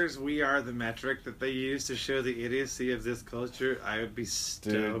 200 game. years we are the metric that they use to show the idiocy of this culture, I would be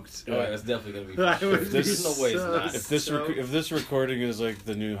stoked. Oh, yeah, that's definitely I gonna be. would There's be this- no way it's so not. If this recording is like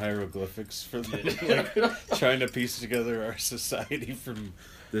the new hieroglyphics for them, like trying to piece together our society from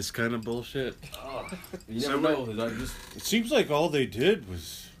this kind of bullshit. Oh, you So never know. I just It seems like all they did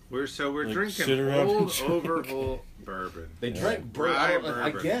was We're Like, drinking sit around and old drink. overhaul bourbon. they Yeah. drank Rye I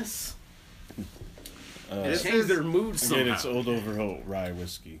bourbon. guess This changed is- their mood somehow. again, it's old overhaul rye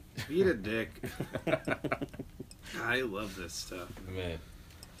whiskey. Eat a dick. I love this stuff. Man,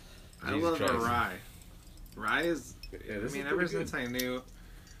 I Jesus love a Christ. rye. Rye is. Yeah, I this mean, is ever pretty since good. I knew,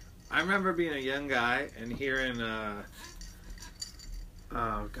 I remember being a young guy and hearing, oh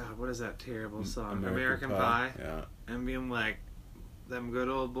God, what is that terrible song? American Pie. Yeah. And being like, them good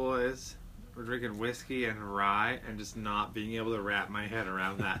old boys were drinking whiskey and rye and just not being able to wrap my head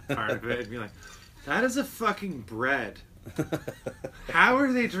around that part of it and be like, that is a fucking bread. How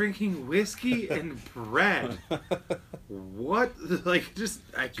are they drinking whiskey and bread? What? Like, just,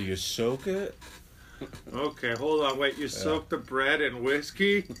 Do you soak it? okay, hold on, wait, you soak the bread in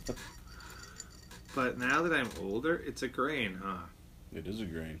whiskey? But now that I'm older, it's a grain, huh? It is a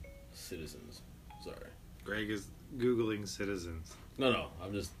grain. Citizens. Sorry. Greg is Googling citizens. No.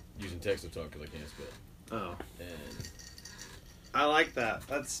 I'm just using text to talk because I can't spell. Oh. And I like that.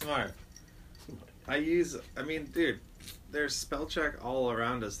 That's smart. I mean, dude, there's spell check all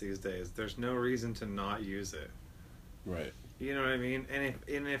around us these days. There's no reason to not use it. Right. You know what I mean? And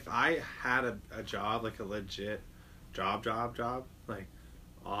if I had a job, like a legit job, like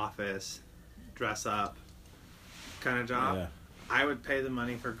office, dress up kind of job, Yeah. I would pay the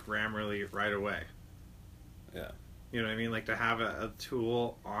money for Grammarly right away. Yeah. You know what I mean? Like to have a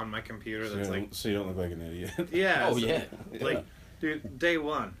tool on my computer So that's you, like, don't, so you don't look like an idiot. yeah. Oh, so- yeah. Like, dude, day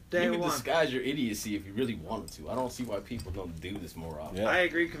one. you can disguise your idiocy if you really wanted to. I don't see why people don't do this more often. Yeah. I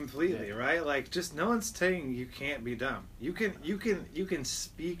agree completely, right? Like, just no one's saying you can't be dumb. You can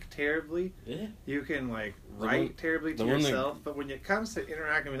speak terribly. Yeah. You can like The write one- terribly to the one that- yourself. But when it comes to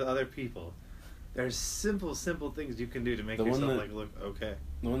interacting with other people, there's simple things you can do to make The one yourself that- like look okay.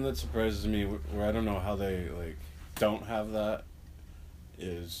 The one that surprises me, where I don't know how they like don't have that,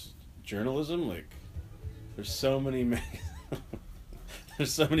 is journalism. Like, there's so many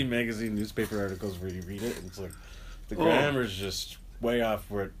there's so many magazine newspaper articles where you read it and it's like the Oh. grammar's just way off,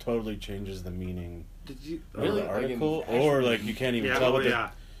 where it totally changes the meaning Did you of Really? the Like in article, actual- or like you can't even Yeah, tell oh what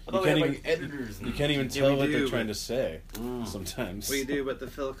yeah. I thought You they can't had, like, editors. you can't even Yeah, tell we what do, they're but- trying to say Mm. sometimes. We do, but the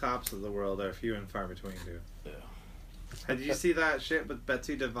Phil Cops of the world are few and far between, dude. Yeah. Did you see that shit with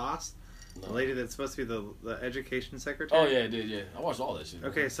Betsy DeVos, No. the lady that's supposed to be the education Oh secretary? yeah, I did. Yeah, I watched all that shit.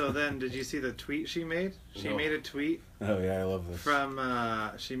 Okay, so then did you see the tweet she made? She No. made a tweet Oh yeah, I love this. from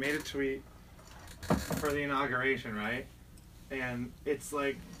she made a tweet for the inauguration, right? And it's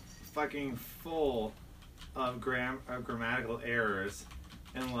like fucking full of grammatical errors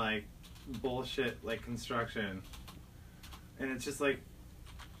and like bullshit like construction. And it's just like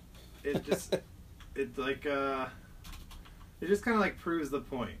it just it like it just kind of like proves the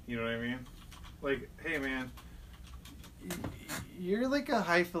point, you know what I mean? Like, hey man, you're like a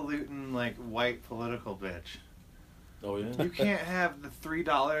highfalutin like white political bitch. Oh yeah. You can't have the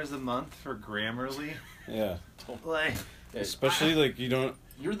 $3 a month for Grammarly. Yeah, Like, Yeah, especially like you don't.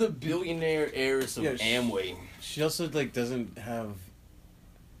 you're the billionaire heiress of Yeah, Amway. She also like doesn't have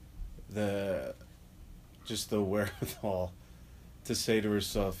the wherewithal to say to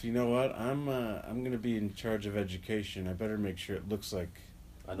herself, you know what, I'm gonna be in charge of education. I better make sure it looks like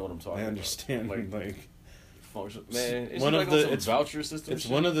I know what I'm talking I understand. about. Like Function. Man, it's one like of on the- some it's- voucher system. it's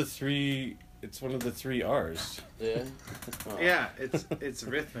shit? one of the three. It's one of the 3 R's. Yeah. Oh. Yeah, it's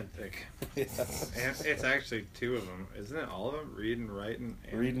arithmetic. Yes. And it's actually 2 of them, isn't it? All of them, reading, writing,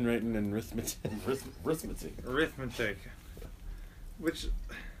 and Reading, writing, and arithmetic. Arithmetic. arithmetic. Which,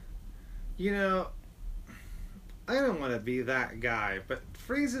 you know, I don't want to be that guy, but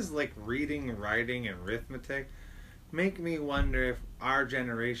phrases like reading, writing, and arithmetic make me wonder if our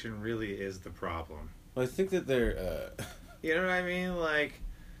generation really is the problem. Well, I think that they're. You know what I mean? Like,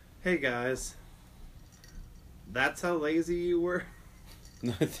 hey guys, that's how lazy you were?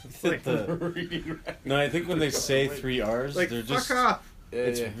 No, I think that Like- Reading, no, I think when they say 3 R's, Like, they're fuck just. off! Yeah,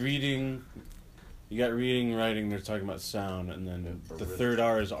 It's yeah. reading. You got reading, writing. They're talking about sound, and then the Arith- 3rd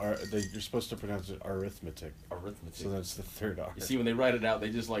R is you're supposed to pronounce it arithmetic. Arithmetic. So that's the 3rd R. You see, when they write it out, they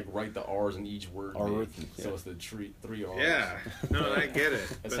just like write the R's in each word. man. Arithmetic, So yeah. it's the 3 R's. Yeah, no, I get it.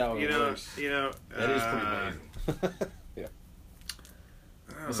 That's But, how it you know, works. You know, That is pretty amazing. Yeah.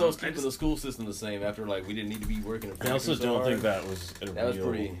 I don't What's know. else keeping the school system the same after like we didn't need to be working in I also so don't hard? think that was a That was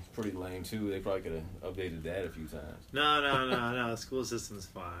real. pretty lame too. They probably could have updated that a few times. No. The school system's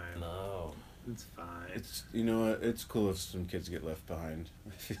fine. No. It's fine. It's you know what? It's cool if some kids get left behind.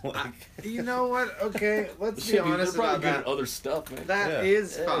 I feel like. You know what? Okay, let's be Shit, honest they're probably about good that. at other stuff, man. That Yeah.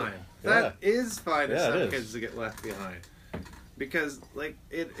 is Yeah. fine. Yeah. That is fine if Yeah, it some is. kids get left behind. Because, like,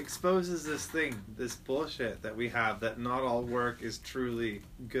 it exposes this thing, this bullshit that we have, that not all work is truly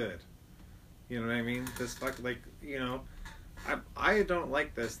good. You know what I mean? This like, you know, I don't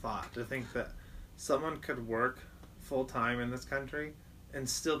like this thought, to think that someone could work full-time in this country and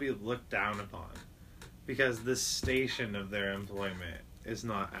still be looked down upon. Because the station of their employment is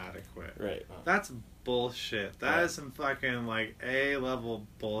not adequate. Right. That's bullshit. That Yeah. is some fucking like A-level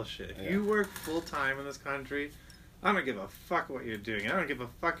bullshit. If you work full time in this country, I don't give a fuck what you're doing. I don't give a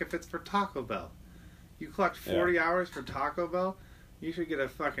fuck if it's for Taco Bell. You collect 40 hours for Taco Bell, you should get a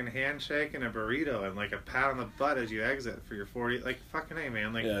fucking handshake and a burrito and like a pat on the butt as you exit for your 40. Like fucking hey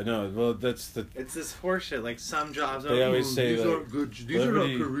man, like Yeah. No. Well, that's the. it's this horseshit. Like some jobs, They always say, these like, aren't good. These are not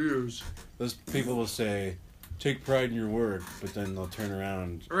liberty- careers. Those people will say, "Take pride in your work," but then they'll turn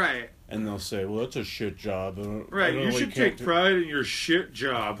around Right, and they'll say, "Well, it's a shit job." I don't right. know You why should can't take do-" pride in your shit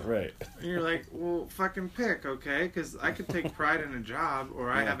job. Right. And you're like, well, fucking pick, okay? Because I could take pride in a job,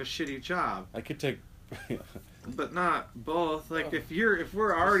 or I Yeah. have a shitty job, I could take. but not both. Like, if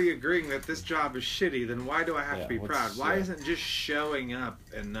we're already agreeing that this job is shitty, then why do I have Yeah, to be what's- proud? Why yeah. isn't just showing up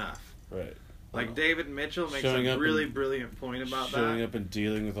enough? Right. Like David Mitchell makes Showing a up really and- brilliant point about Showing that. up and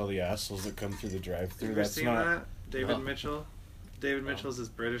dealing with all the assholes that come through the drive-through. You ever That's seen not. that? David No. Mitchell. David Mitchell's this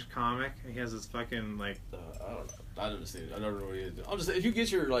British comic. He has this fucking like. I don't know. I don't understand. I never know what it is. I'm just if you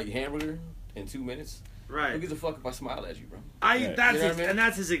get your like hamburger in 2 minutes, who Right. gives a fuck if I smile at you, bro? Right. That's You know what I mean? and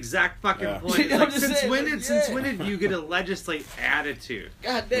that's his exact fucking Yeah. point. I'm Like, just since saying, when like, did since yeah. when did you get a legislate attitude?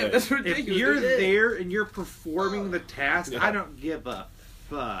 God damn, Right. that's If ridiculous. you're Yeah. there and you're performing the task, Yeah. I don't give a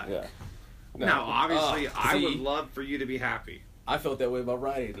fuck. Yeah. Now, obviously, I would see, love for you to be happy. I felt that way about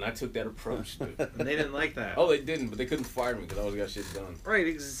Rite Aid, and I took that approach. Dude. And they didn't like that. Oh, they didn't, but they couldn't fire me because I always got shit done. Right,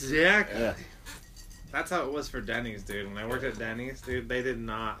 exactly. Yeah. That's how it was for Denny's, dude. When I worked at Denny's, dude, they did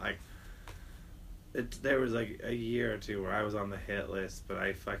not, like... There was, like, a year or two where I was on the hit list, but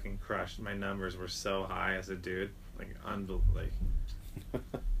I fucking crushed. My numbers were so high as a dude. Like,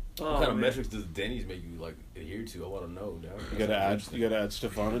 What kind of metrics does Denny's make you like adhere to? I want to know. Now. You gotta add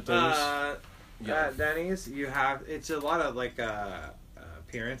stuff on it. Dennis? Yeah. At Denny's, you have... It's a lot of, like,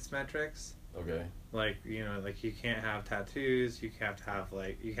 appearance metrics. Okay. Like, you know, like you can't have tattoos, you have to have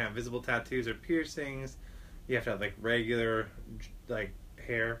like, you can't have visible tattoos or piercings, you have to have like regular, like,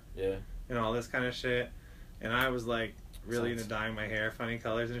 hair Yeah. and all this kind of shit. And I was like really Sounds- into dyeing my hair funny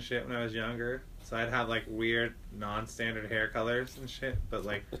colors and shit when I was younger. So I'd have like weird, non-standard hair colors and shit, but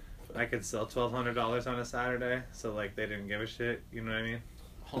like I could sell $1,200 on a Saturday, so like they didn't give a shit, you know what I mean?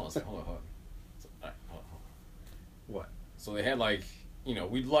 Hold on a second. Hold on. So, all right, hold on. What? So they had like, you know,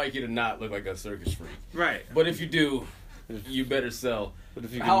 we'd like you to not look like a circus freak, Right. but if you do, you better sell. But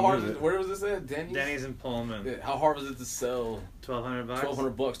if you How can hard use is it? Where was this at? Denny's. Denny's in Pullman. Yeah, how hard was it to sell $1,200.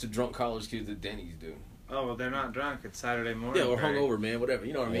 $1,200 to drunk college kids at Denny's, dude? Oh, well, they're not drunk. It's Saturday morning. Yeah, we're Barry. hungover, man. Whatever.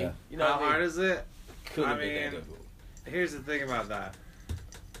 You know what I mean? Yeah. You know How what I mean? hard is it? Couldn't I have been that mean, difficult. Here's the thing about that.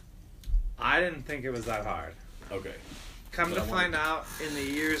 I didn't think it was that hard. Okay. Come But to I find out, in the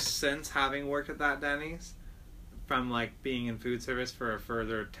years since having worked at that Denny's, from like being in food service for a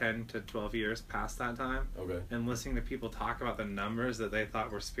further 10 to 12 years past that time, Okay. and listening to people talk about the numbers that they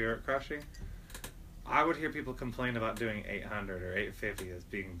thought were spirit crushing, I would hear people complain about doing 800 or 850 as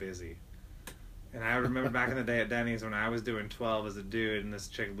being busy. And I remember back in the day at Denny's when I was doing 12 as a dude, and this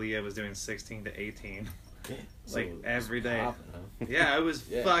chick Leah was doing 16 to 18. Yeah, Like every day. popping, huh? Yeah, it was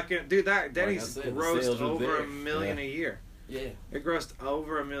Yeah. fucking dude. That Denny's said, the grossed sales were over there. $1 million a year. Yeah. It grossed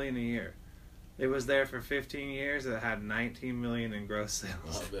over $1 million a year. It was there for 15 years. It had 19 million in gross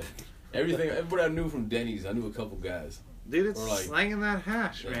sales. I bet. Everybody I knew from Denny's, I knew a couple guys. Dude, it's Or like- slanging that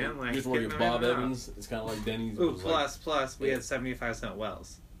hash, Yeah, man. Like just working getting at them Bob in and out. Evans. It's kind of like Denny's. It Ooh, was like- plus, we Yeah. had 75-cent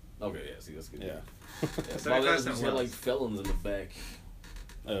wells. okay, yeah, see, that's good. Yeah. Yeah, Bob 75 Evans cent just had like wells. felons in the back.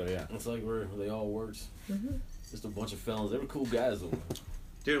 Oh yeah. It's like where they all worked. Just a bunch of felons. They were cool guys though.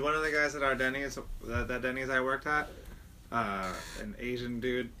 Dude, one of the guys at our Denny's, that Denny's I worked at, an Asian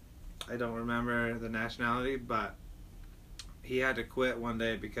dude, I don't remember the nationality, but he had to quit one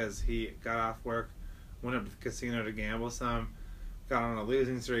day because he got off work, went up to the casino to gamble some, got on a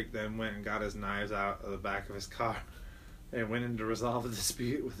losing streak, then went and got his knives out of the back of his car and went in to resolve a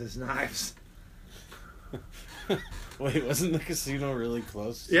dispute with his knives. Wait, wasn't the casino really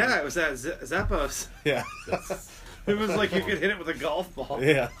close? Yeah, it was at Zeppos. Yeah. It was like you could hit it with a golf ball.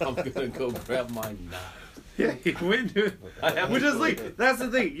 Yeah. I'm gonna go grab my knife. Yeah, he went to I have which to is go like, there. that's the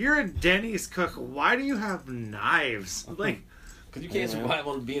thing. You're a Denny's cook. Why do you have knives? Like, Cause you can't Yeah. survive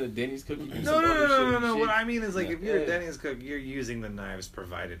on being a Denny's cook. You can do no, some no, other no, no, shitty no, no. shit. What I mean is, like, Yeah. if you're a Yeah. Denny's cook, you're using the knives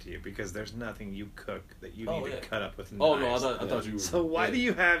provided to you because there's nothing you cook that you Oh, need yeah. to cut up with knives. Oh no, I thought you were. So why yeah. do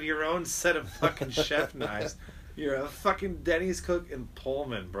you have your own set of fucking chef knives? You're a fucking Denny's cook in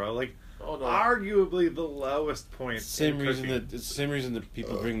Pullman, bro. Like, Oh no. arguably the lowest point. Same in reason cooking. that it's the same reason that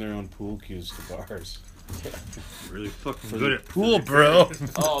people bring their own pool cues to bars. really fucking For good the at pool, bro.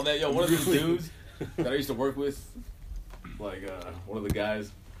 Oh man, yo, one of these dudes that I used to work with, like one of the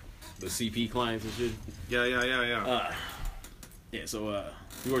guys, the CP clients and shit. Yeah. Yeah, so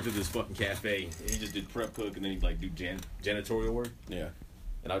he worked at this fucking cafe. And he just did prep cook and then he'd like do janitorial work. Yeah.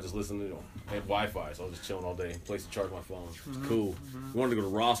 And I was just listening to him. I had Wi-Fi, so I was just chilling all day. Place to charge my phone. Cool. We wanted to go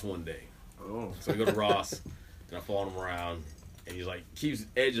to Ross one day. Oh. So we go to Ross, and I'm following him around, and he's like, keeps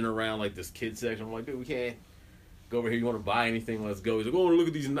edging around like this kid section. I'm like, dude, we can't go over here. You want to buy anything? Let's go. He's like, oh, look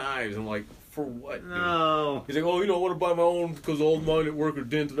at these knives. I'm like, for what, dude? No. He's like, oh, I want to buy my own because all mine at work are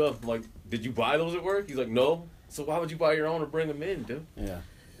dented up. I'm like, did you buy those at work? He's like, no. So why would you buy your own or bring them in, dude? Yeah.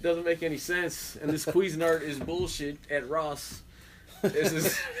 It doesn't make any sense. And this Cuisinart is bullshit at Ross.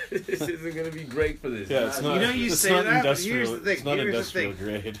 This isn't gonna be great for this. Yeah, it's not. You know, you it's say not that, but industrial. here's the thing, It's not here's the industrial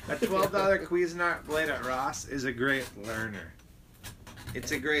thing. grade. A $12 Cuisinart blade at Ross is a great learner.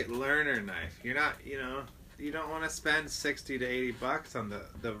 It's a great learner knife. You're not, you don't want to spend $60 to $80 on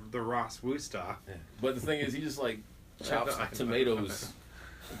the Ross Woostock. Yeah. But the thing is, he just like I chops know. tomatoes,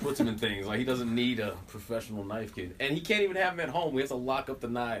 and puts them in things. Like he doesn't need a professional knife kit, and he can't even have them at home. We have to lock up the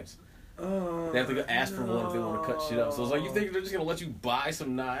knives. Oh, They have to go ask for one if they want to cut shit up. So it's like, you think they're just gonna let you buy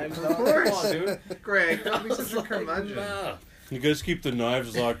some knives? Of No, course. come on, dude. Greg, don't be such a Like, curmudgeon. nah. You guys keep the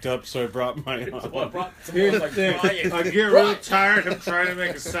knives locked up, so I brought my So I own. brought Here's someone the like thing. crying. I get really tired of trying to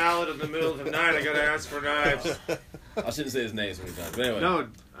make a salad in the middle of the night. I gotta ask for knives. I shouldn't say his name so many times. But anyway. No,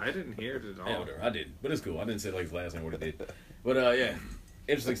 I didn't hear it at Yeah, all. whatever. I did. But it's cool. I didn't say like his last name, what he did. But yeah.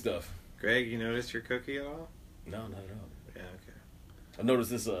 Interesting stuff. Greg, you noticed your cookie at all? No, not at all. Yeah, okay. I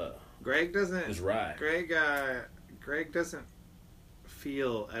noticed this Greg doesn't. this rye. Greg doesn't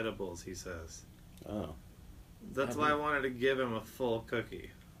feel edibles. He says. Oh. That's why I wanted to give him a full cookie.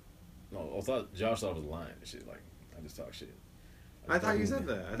 No, I thought Josh thought I was lying and shit. Like, I just talk shit. I thought you said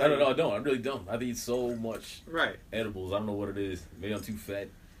that. No, I don't. I really don't. I eat so much Right. edibles. I don't know what it is. Maybe I'm too fat.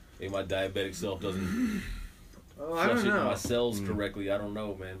 Maybe my diabetic self doesn't Well, I flush don't it in know. my cells correctly. I don't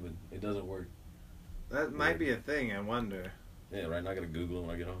know, man, but it doesn't work. That might be a thing. I wonder. Yeah, right now I gotta Google it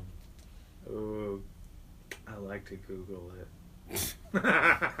when I get home. Ooh, I like to Google it.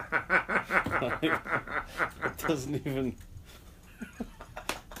 It doesn't even.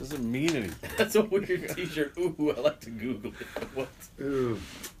 Doesn't mean anything. That's a weird t-shirt. Ooh, I like to Google it. What? Ooh,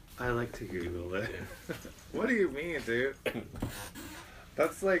 I like to Google it. What do you mean, dude?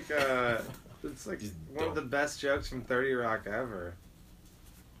 That's like it's like Just one of the best jokes from 30 Rock ever.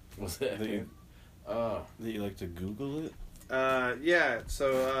 What's that? That you- Oh, That you like to Google it? Yeah,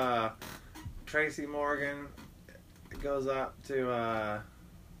 so Tracy Morgan goes up to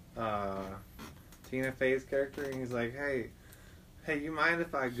Tina Fey's character and he's like, hey, you mind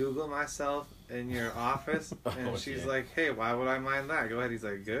if I Google myself in your office? And Oh, she's yeah. like, hey, why would I mind that? Go ahead. He's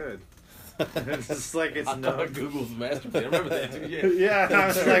like, good. It's just like, it's I no. thought Google's masterpiece. I remember that too. Yeah. Yeah, I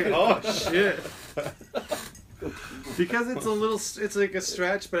was like, oh shit. Because it's it's like a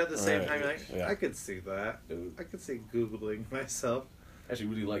stretch, but at the same Right, time, you're like, yeah. I could see that. Dude. I could see Googling myself. actually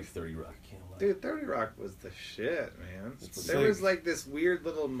really liked 30 Rock. I can't lie. Dude, 30 Rock was the shit, man. It's There like- was like this weird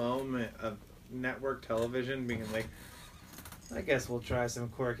little moment of network television being like, I guess we'll try some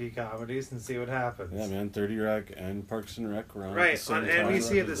quirky comedies and see what happens. Yeah, man, 30 Rock and Parks and Rec were on Right, at the on same time.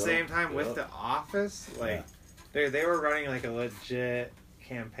 NBC at the Rock same is time dope. with Yep. The Office. Like, they were running like a legit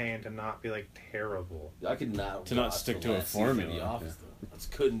campaign to not be like terrible. I could not To not watch stick the to a last season of formula, The Office, though. I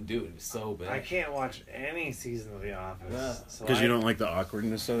just couldn't do it. It was so bad. I can't watch any season of The Office. Yeah. So Because you don't like the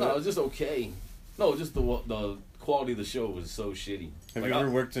awkwardness of No, it it? was just okay. No, just the quality of the show was so shitty. Have Like, you ever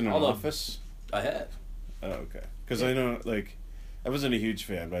worked in an all the- office? I have. Oh, okay. Because I know, like, I wasn't a huge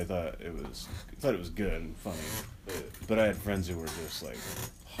fan, but I thought it was good and funny. But I had friends who were just like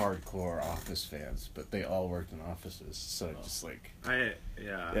hardcore Office fans, but they all worked in offices, so it just like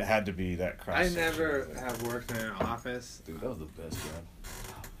it had to be that cross. I never have worked in an office. Dude, that was the best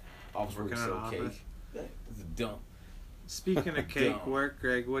job. Office work Working was in so an cake. office? It's dumb. Speaking of cake Dumb. work,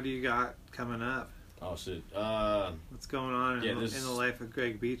 Greg, what do you got coming up? Oh shit. What's going on Yeah, in this- the life of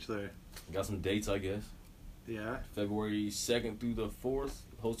Greg Beechler? Got some dates, I guess. Yeah, February 2nd through the 4th,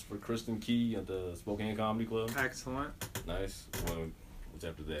 hosted for Kristen Key at the Spokane Comedy Club. excellent. Nice. Well, what's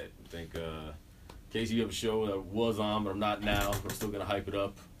after that? I think, Casey, you have a show that was on, but I'm not now. We're still gonna hype it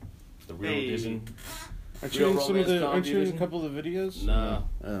up. The Real Hey. Edition. Aren't Real you in some of Romance the? Aren't Comedy you in a Edition? couple of the videos? Nah.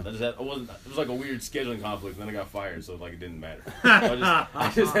 Oh. I just had, I wasn't. It was like a weird scheduling conflict, and then I got fired, so like it didn't matter.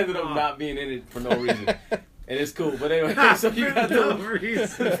 I just ended up not being in it for no reason, and it's cool. But anyway, so you got no the,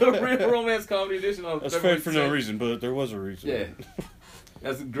 reason. the Real Romance Comedy Edition on That's February fine for no 2nd. reason, but there was a reason. Yeah,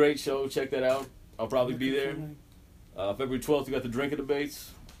 that's a great show. Check that out. I'll probably be there. February 12th, we got the Drinking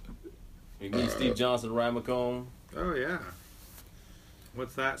Debates. We meet Steve Johnson and Ryan McComb. Oh yeah.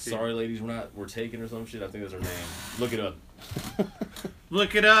 What's that? dude? Sorry, ladies, we're taken or some shit. I think that's her name. Look it up.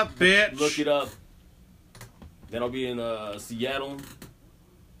 Look it up, bitch. Look it up. Then I'll be in Seattle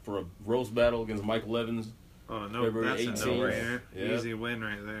for a roast battle against Michael Evans. Oh no, February that's a 18th. no-brainer. Yeah. Easy win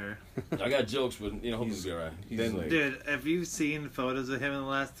right there. I got jokes, but hopefully He's- it'll be alright. he's Then, like- Dude, if you've seen photos of him in the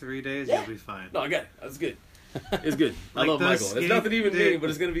last 3 days, Yeah. you'll be fine. no, I got it. That's good. It's good. I Like love those Michael. skinny- It's nothing even dude, me, but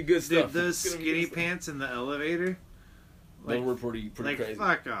it's gonna be good stuff. Dude, those It's gonna be skinny good stuff. pants in the elevator. Those were pretty like crazy.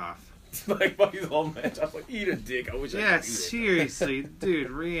 fuck off. Like Bucky's whole match. I was like, eat a dick. I wish I Yeah, could eat it. seriously, dude,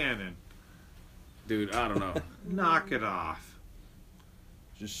 Rhiannon, Dude, I don't know. knock it off.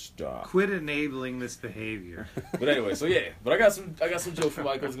 Just stop. Quit enabling this behavior. But anyway, so yeah. But I got some jokes for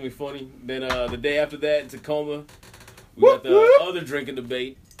Michael. It's gonna be funny. Then the day after that in Tacoma, we got the other drinking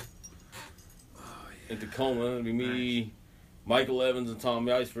debate. In Tacoma, it'll be me, Michael Evans, and Tom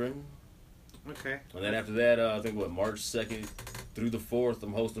Eisford. Okay. And then after that, I think March 2nd through the 4th,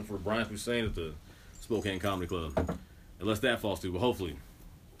 I'm hosting for Brian Hussein at the Spokane Comedy Club. Unless that falls through, but hopefully,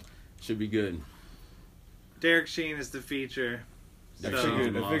 should be good. Derek Sheen is the feature. I Derek So, Sheen.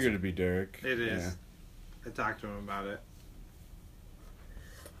 figured, I Awesome. figured it'd be Derek. it is. Yeah. I talked to him about it.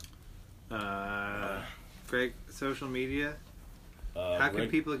 Greg, social media. How can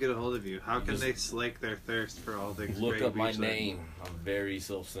Greg, people get a hold of you? How can Just they slake their thirst for all things look Greg up my Beechler? name? I'm very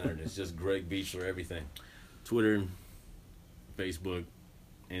self-centered. It's just Greg Beechler. Everything, Twitter, Facebook,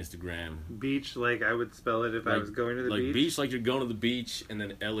 Instagram. Beach, like I would spell it if I Like- was going to the like beach. like you're going to the beach, and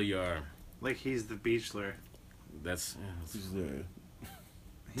then L-E-R. Like he's the Beechler. That's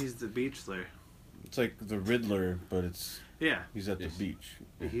He's the Beechler. It's like the Riddler, but Yeah. he's at the Yes. beach.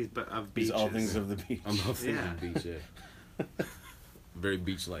 He's but of He's beaches. all things of the beach. I'm not thinking Yeah. beach. Yeah, very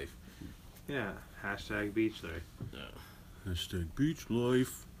beach life. Yeah. Hashtag Beechler. Hashtag beach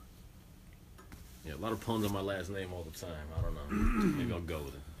life. Yeah, a lot of puns on my last name all the time. I don't know. Maybe I'll go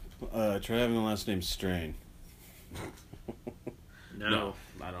with it. Try having the last name Strain. No.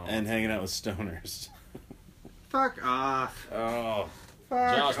 I don't. And hanging out with stoners. Fuck off. Oh,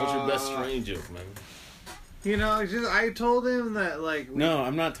 Fuck Josh, what's your best off. strain joke, man? You know, just I told him that like No,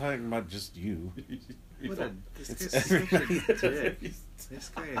 I'm not talking about just you. What a, this It's guy's such a everybody. dick. This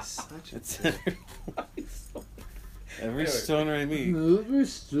guy is such a It's dick. every Anyway. stoner I meet. Every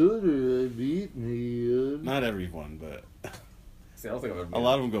stoner I meet me. Not everyone, but See, I don't think I've ever. a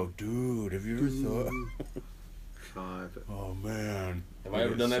lot of them go, dude, have you ever thought? God. Oh, man. Have I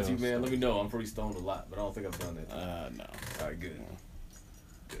ever done that So to you, man? stoned. Let me know. I'm pretty stoned a lot, but I don't think I've done that. No. All right, good.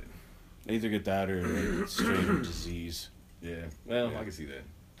 Good. I either get that or like, strange disease. Yeah. Well, Yeah. I can see that.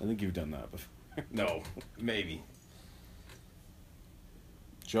 I think you've done that before. No, maybe.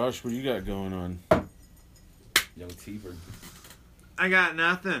 Josh, what do you got going on? Young T-Bird. I got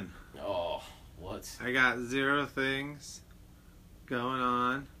nothing. Oh, what? I got 0 things going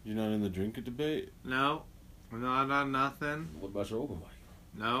on. You're not in the drinking debate? No. I'm not on nothing. What about your open mic?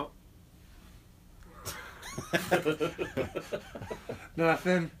 No.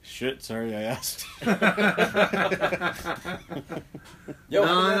 Nothing. Shit, sorry I asked. Yo,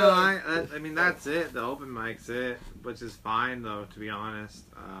 I mean, that's it. The open mic's it, which is fine, though, to be honest.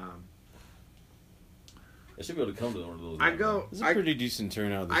 I should be able to come to one of those. I go... It was a pretty decent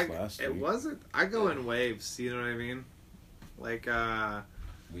turnout this last week. It wasn't... I go in waves, you know what I mean? Like,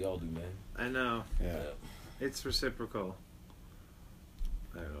 we all do, man. I know. Yeah. It's reciprocal.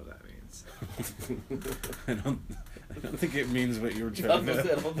 I don't know what that means. I don't think it means what you were I trying to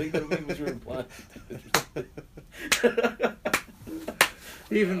don't think that means what you're implying.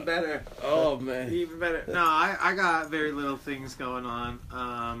 Even better. Oh, man. Even better. No, I got very little things going on.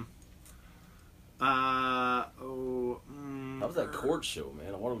 How was that court show,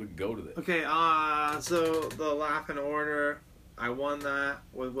 man? I wanted to go to that. Okay, so the Laugh and Order, I won that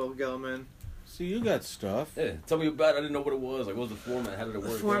with Will Gilman. See, you got stuff. Yeah, tell me about it. I didn't know what it was. Like, what was the format? How did it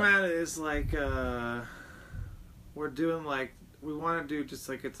work? The format is like, we're doing like, we want to do just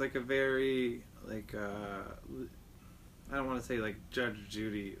like, it's like a very, like, I don't want to say like Judge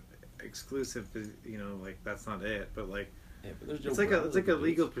Judy exclusive, you know, like that's not it, but like, Yeah, but there's it's like a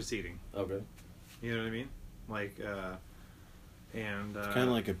legal proceeding. Okay. You know what I mean? Like, and It's kind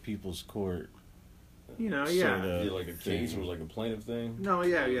of like a people's court. you know, yeah. sorta Yeah, like a case or like a plaintiff thing? No,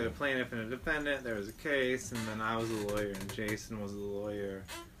 yeah, you had a plaintiff and a defendant. There was a case, and then I was a lawyer, and Jason was the lawyer.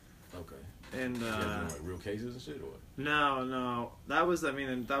 Okay. And You guys doing, like real cases and shit or what? no, that was, I mean,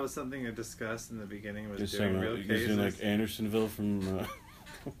 and that was something I discussed in the beginning. Was Just doing saying, real you guys cases. doing like Andersonville from.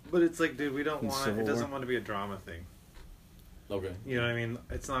 But it's like, dude, we don't In want Civil it. Doesn't War? want to be a drama thing. Okay. You know what I mean?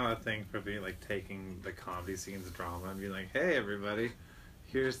 It's not a thing for being like taking the comedy scenes of drama and being like, hey, everybody,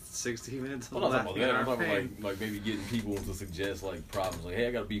 here's 60 minutes of I'm not talking laughing about at that. I'm our talking pain. like maybe getting people to suggest like problems. Like, hey,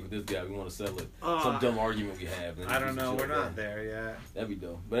 I got to beef with this guy. We want to settle it. Oh, Some dumb argument we have. and I do don't some know. shit We're like not that. there yet. That'd be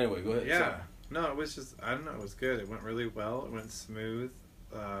dope. But anyway, go ahead. Yeah. Sorry. No, it was just, I don't know, it was good. It went really well. It went smooth.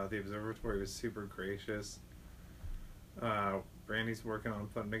 The observatory was super gracious. Brandy's working on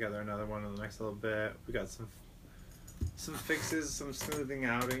putting together another one in the next little bit. We got some fixes, some smoothing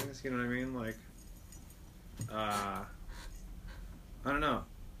outings, you know what I mean? Like, I don't know.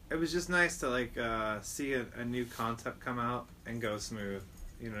 It was just nice to, like, see a new concept come out and go smooth,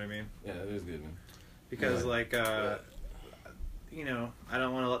 you know what I mean? Yeah, it is good, man. Because, Yeah. like, you know, I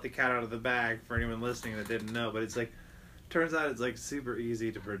don't want to let the cat out of the bag for anyone listening that didn't know, but it's like, turns out it's like super easy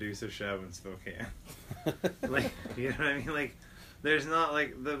to produce a show in Spokane. Like, you know what I mean? Like, there's not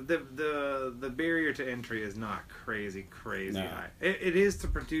like the barrier to entry is not crazy No. high. It is to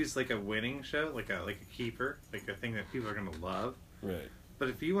produce like a winning show, like a keeper, like a thing that people are gonna love. Right. But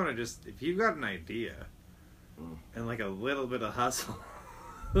if you want to if you've got an idea Mm. and like a little bit of hustle,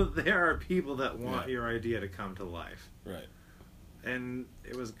 there are people that want Yeah. your idea to come to life. Right. And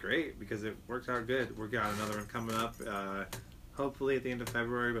it was great because it worked out good. We got another one coming up, hopefully at the end of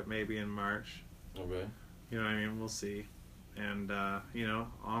February, but maybe in March. Okay. You know what I mean? We'll see. And, you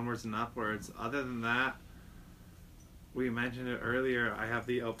know, onwards and upwards. Other than that, we mentioned it earlier, I have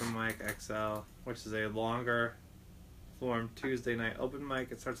the Open Mic XL, which is a longer form Tuesday night open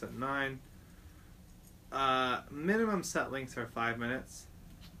mic. It starts at 9. Minimum set lengths are 5 minutes.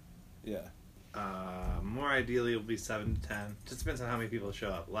 Yeah. More ideally, it'll be 7 to 10. Just depends on how many people show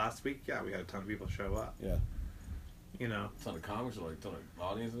up. Last week, yeah, we had a ton of people show up. Yeah. You know, Ton of comics or like ton of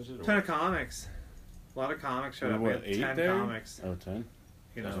audience and shit? Or ton of comics. A lot of comics showed There up. were We what, had 8 10 there? comics. Oh, 10?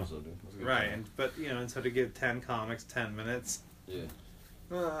 You That's know, what's up, dude. That's a good right? time. But you know, and so to give 10 comics 10 minutes, Yeah.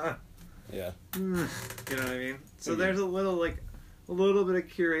 Yeah. you know what I mean. So Mhm. there's a little bit of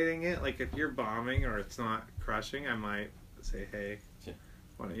curating it. Like if you're bombing or it's not crushing, I might say, hey, Yeah.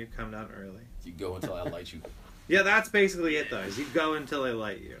 why don't you come down early? You go until I light you. Yeah, that's basically it, though. Is you go until they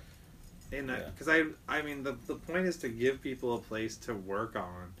light you. And Yeah. because I mean, the point is to give people a place to work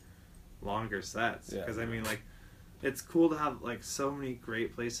on longer sets. Yeah. Because I mean, like, it's cool to have like so many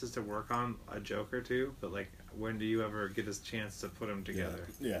great places to work on a joke or two, but like, when do you ever get this chance to put them together?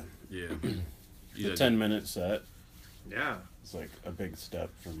 Yeah. Yeah. The 10-minute set Yeah, is like a big step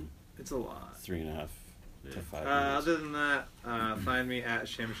from it's a lot. 3.5 Yeah. to 5 minutes. Other than that, find me at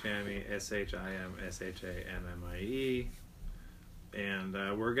Shimshammy, SHIMSHAMMIE. And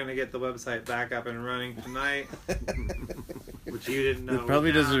we're going to get the website back up and running tonight, which you didn't know. It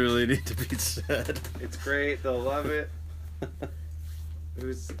probably was doesn't down. really need to be said. It's great. They'll love it.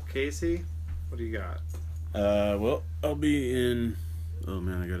 Who's Casey? What do you got? Well, I'll be in... Oh,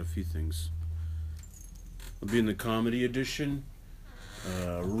 man, I got a few things. I'll be in the comedy edition.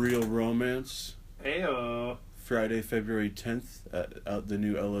 Real Romance. Heyo. Friday, February 10th at the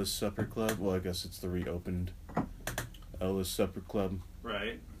new Ella's Supper Club. Well, I guess it's the reopened Ella's Supper Club.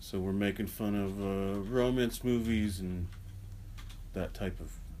 Right. So we're making fun of romance movies and that type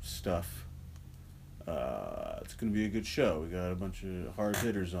of stuff. It's going to be a good show. We got a bunch of hard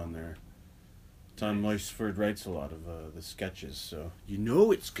hitters on there. Tom Moiseford writes a lot of the sketches, so you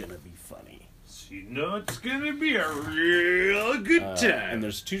know it's going to be funny. You know it's gonna be a real good time. And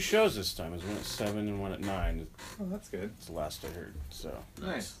there's 2 shows this time. There's one at 7 and one at 9. Oh, that's good. It's the last I heard. So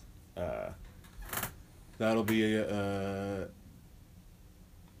Nice. that'll be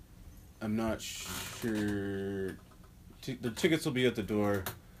I'm not sure. The tickets will be at the door.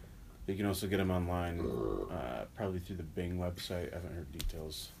 You can also get them online, probably through the Bing website. I haven't heard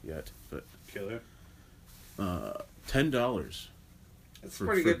details yet, but Killer. $10. That's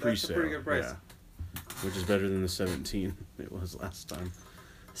pretty good. That's a pretty good price. Yeah. Which is better than the 17 it was last time.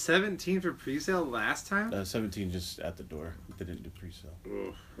 17 for pre-sale last time? 17 just at the door. They didn't do pre-sale.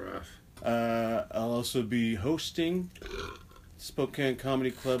 Oh, rough. I'll also be hosting Spokane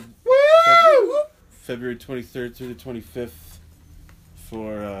Comedy Club February 23rd through the 25th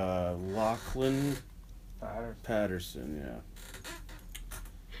for Lachlan Patterson. Yeah.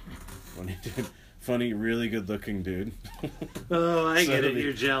 Funny dude. Funny, really good looking dude. Oh, I So get it. the-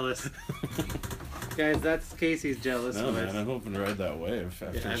 You're jealous. Guys, that's Casey's jealous. No, voice. man, I'm hoping to ride that wave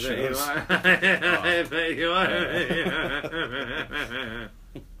after Yeah, I the bet you shows. are. I bet you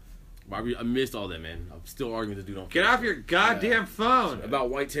are. I missed all that, man. I'm still arguing with this dude on Get off your goddamn phone. about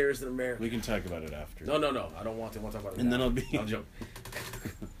white terrorists in America. We can talk about it after. No. I don't want to. I want to talk about it. And now. then I'll be I'm joking.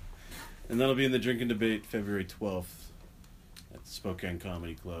 and then I'll be in the Drink and Debate February 12th at the Spokane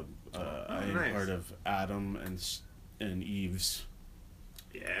Comedy Club. I am nice. part of Adam and Eve's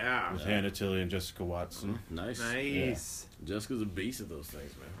Yeah. with Hannah Tilly and Jessica Watson. Nice. Nice. Jessica's a beast at those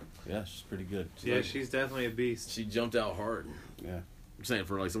things, man. Yeah, she's pretty good. Yeah, she's definitely a beast. She jumped out hard. Yeah. I'm saying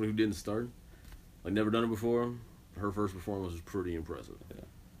for like somebody who didn't start, like never done it before, her first performance was pretty impressive.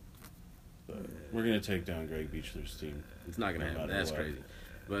 But we're gonna take down Greg Beechler's team. It's not gonna No happen. matter That's what. crazy.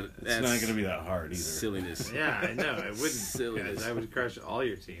 But It's that's not gonna be that hard either. silliness. Yeah, I know. I wouldn't. Silliness. Guys, I would crush all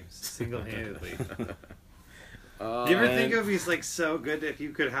your teams single-handedly. Uh, You ever And- think it would be like so good if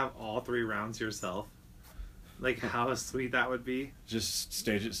you could have all 3 rounds yourself? Like how sweet that would be. Just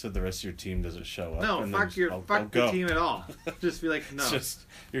stage it so the rest of your team doesn't show up. No, and fuck then I'll the go. team at all. Just be like, no.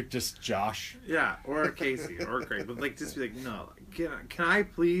 You're just Josh. Yeah, or Casey or Craig, but like just be like, no. Can I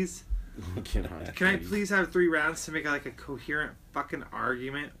please? Can I please have 3 rounds to make like a coherent fucking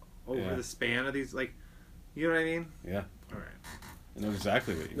argument over Yeah. the span of these? Like, you know what I mean? Yeah, All right. I know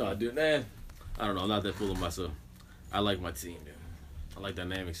exactly what you No, mean. dude, man. I don't know. I'm not that full of myself. I like my team, dude. I like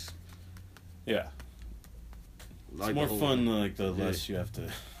dynamics. Yeah, I it's like more the whole- fun like the Yeah. less you have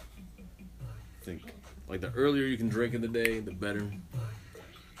to think. Like the earlier you can drink in the day, the better.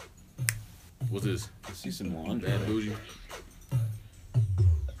 What's this? I see some laundry. Bad bougie.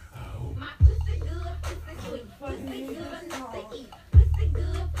 My pussy good, pussy sweet, pussy good enough to eat. Pussy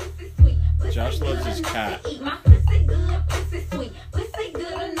good, pussy sweet. Pussy Josh good loves his enough cat. to eat. My pussy good, pussy sweet. Pussy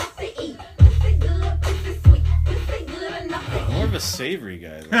good enough to eat. Pussy good, pussy sweet. Pussy good enough to eat. More of a savory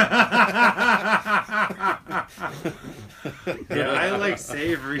guy. Though. Yeah, I like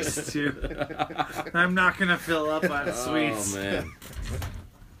savories too. I'm not gonna fill up on sweets. Oh man.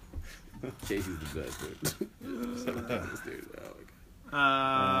 Casey's the best, dude. Dude, oh, my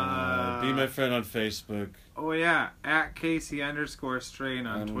God. Be my friend on Facebook. Oh yeah, at Casey_Strain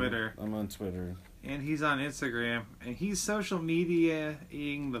on Twitter, I'm on Twitter. and he's on Instagram, and he's social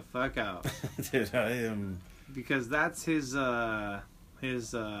mediaing the fuck out Dude, I am. because that's his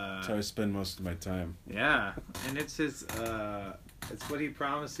That's how I spend most of my time. yeah, and it's his it's what he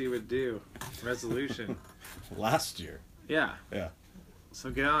promised he would do. Resolution. Last year. Yeah. Yeah. So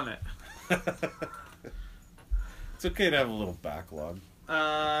get on it. It's okay to have a little backlog.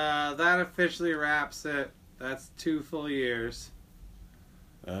 That officially wraps it. That's 2 full years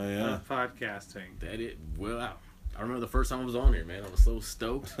Oh yeah. of podcasting. That it. Well, I remember the first time I was on here, man. I was so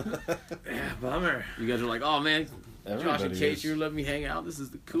stoked. Yeah, bummer. You guys were like, "Oh man, Josh Everybody and Casey, is. you're letting me hang out. This is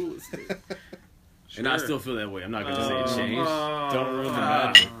the coolest thing." Sure. And I still feel that way. I'm not gonna say it changed. Don't ruin the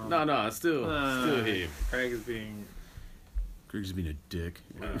magic. No, it's still here. Craig is being. Greg's being a dick.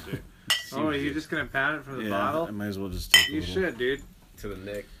 Oh, are you just gonna pat it from the Yeah, bottle? I might as well just take a You little. should, dude. To the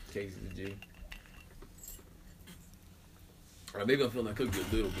neck, Casey the G. Alright, maybe I'm feeling that cookie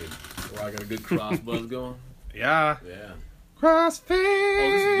a little bit. Where I got a good cross buzz going. Yeah. Yeah. CrossFit.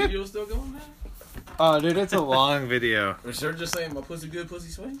 Oh, this video still going, man? Oh, dude, it's a long video. Or sure just saying my pussy good, pussy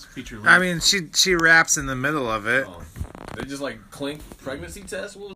sweet? Feature I mean, she raps in the middle of it. Oh. They just like clink pregnancy test? What was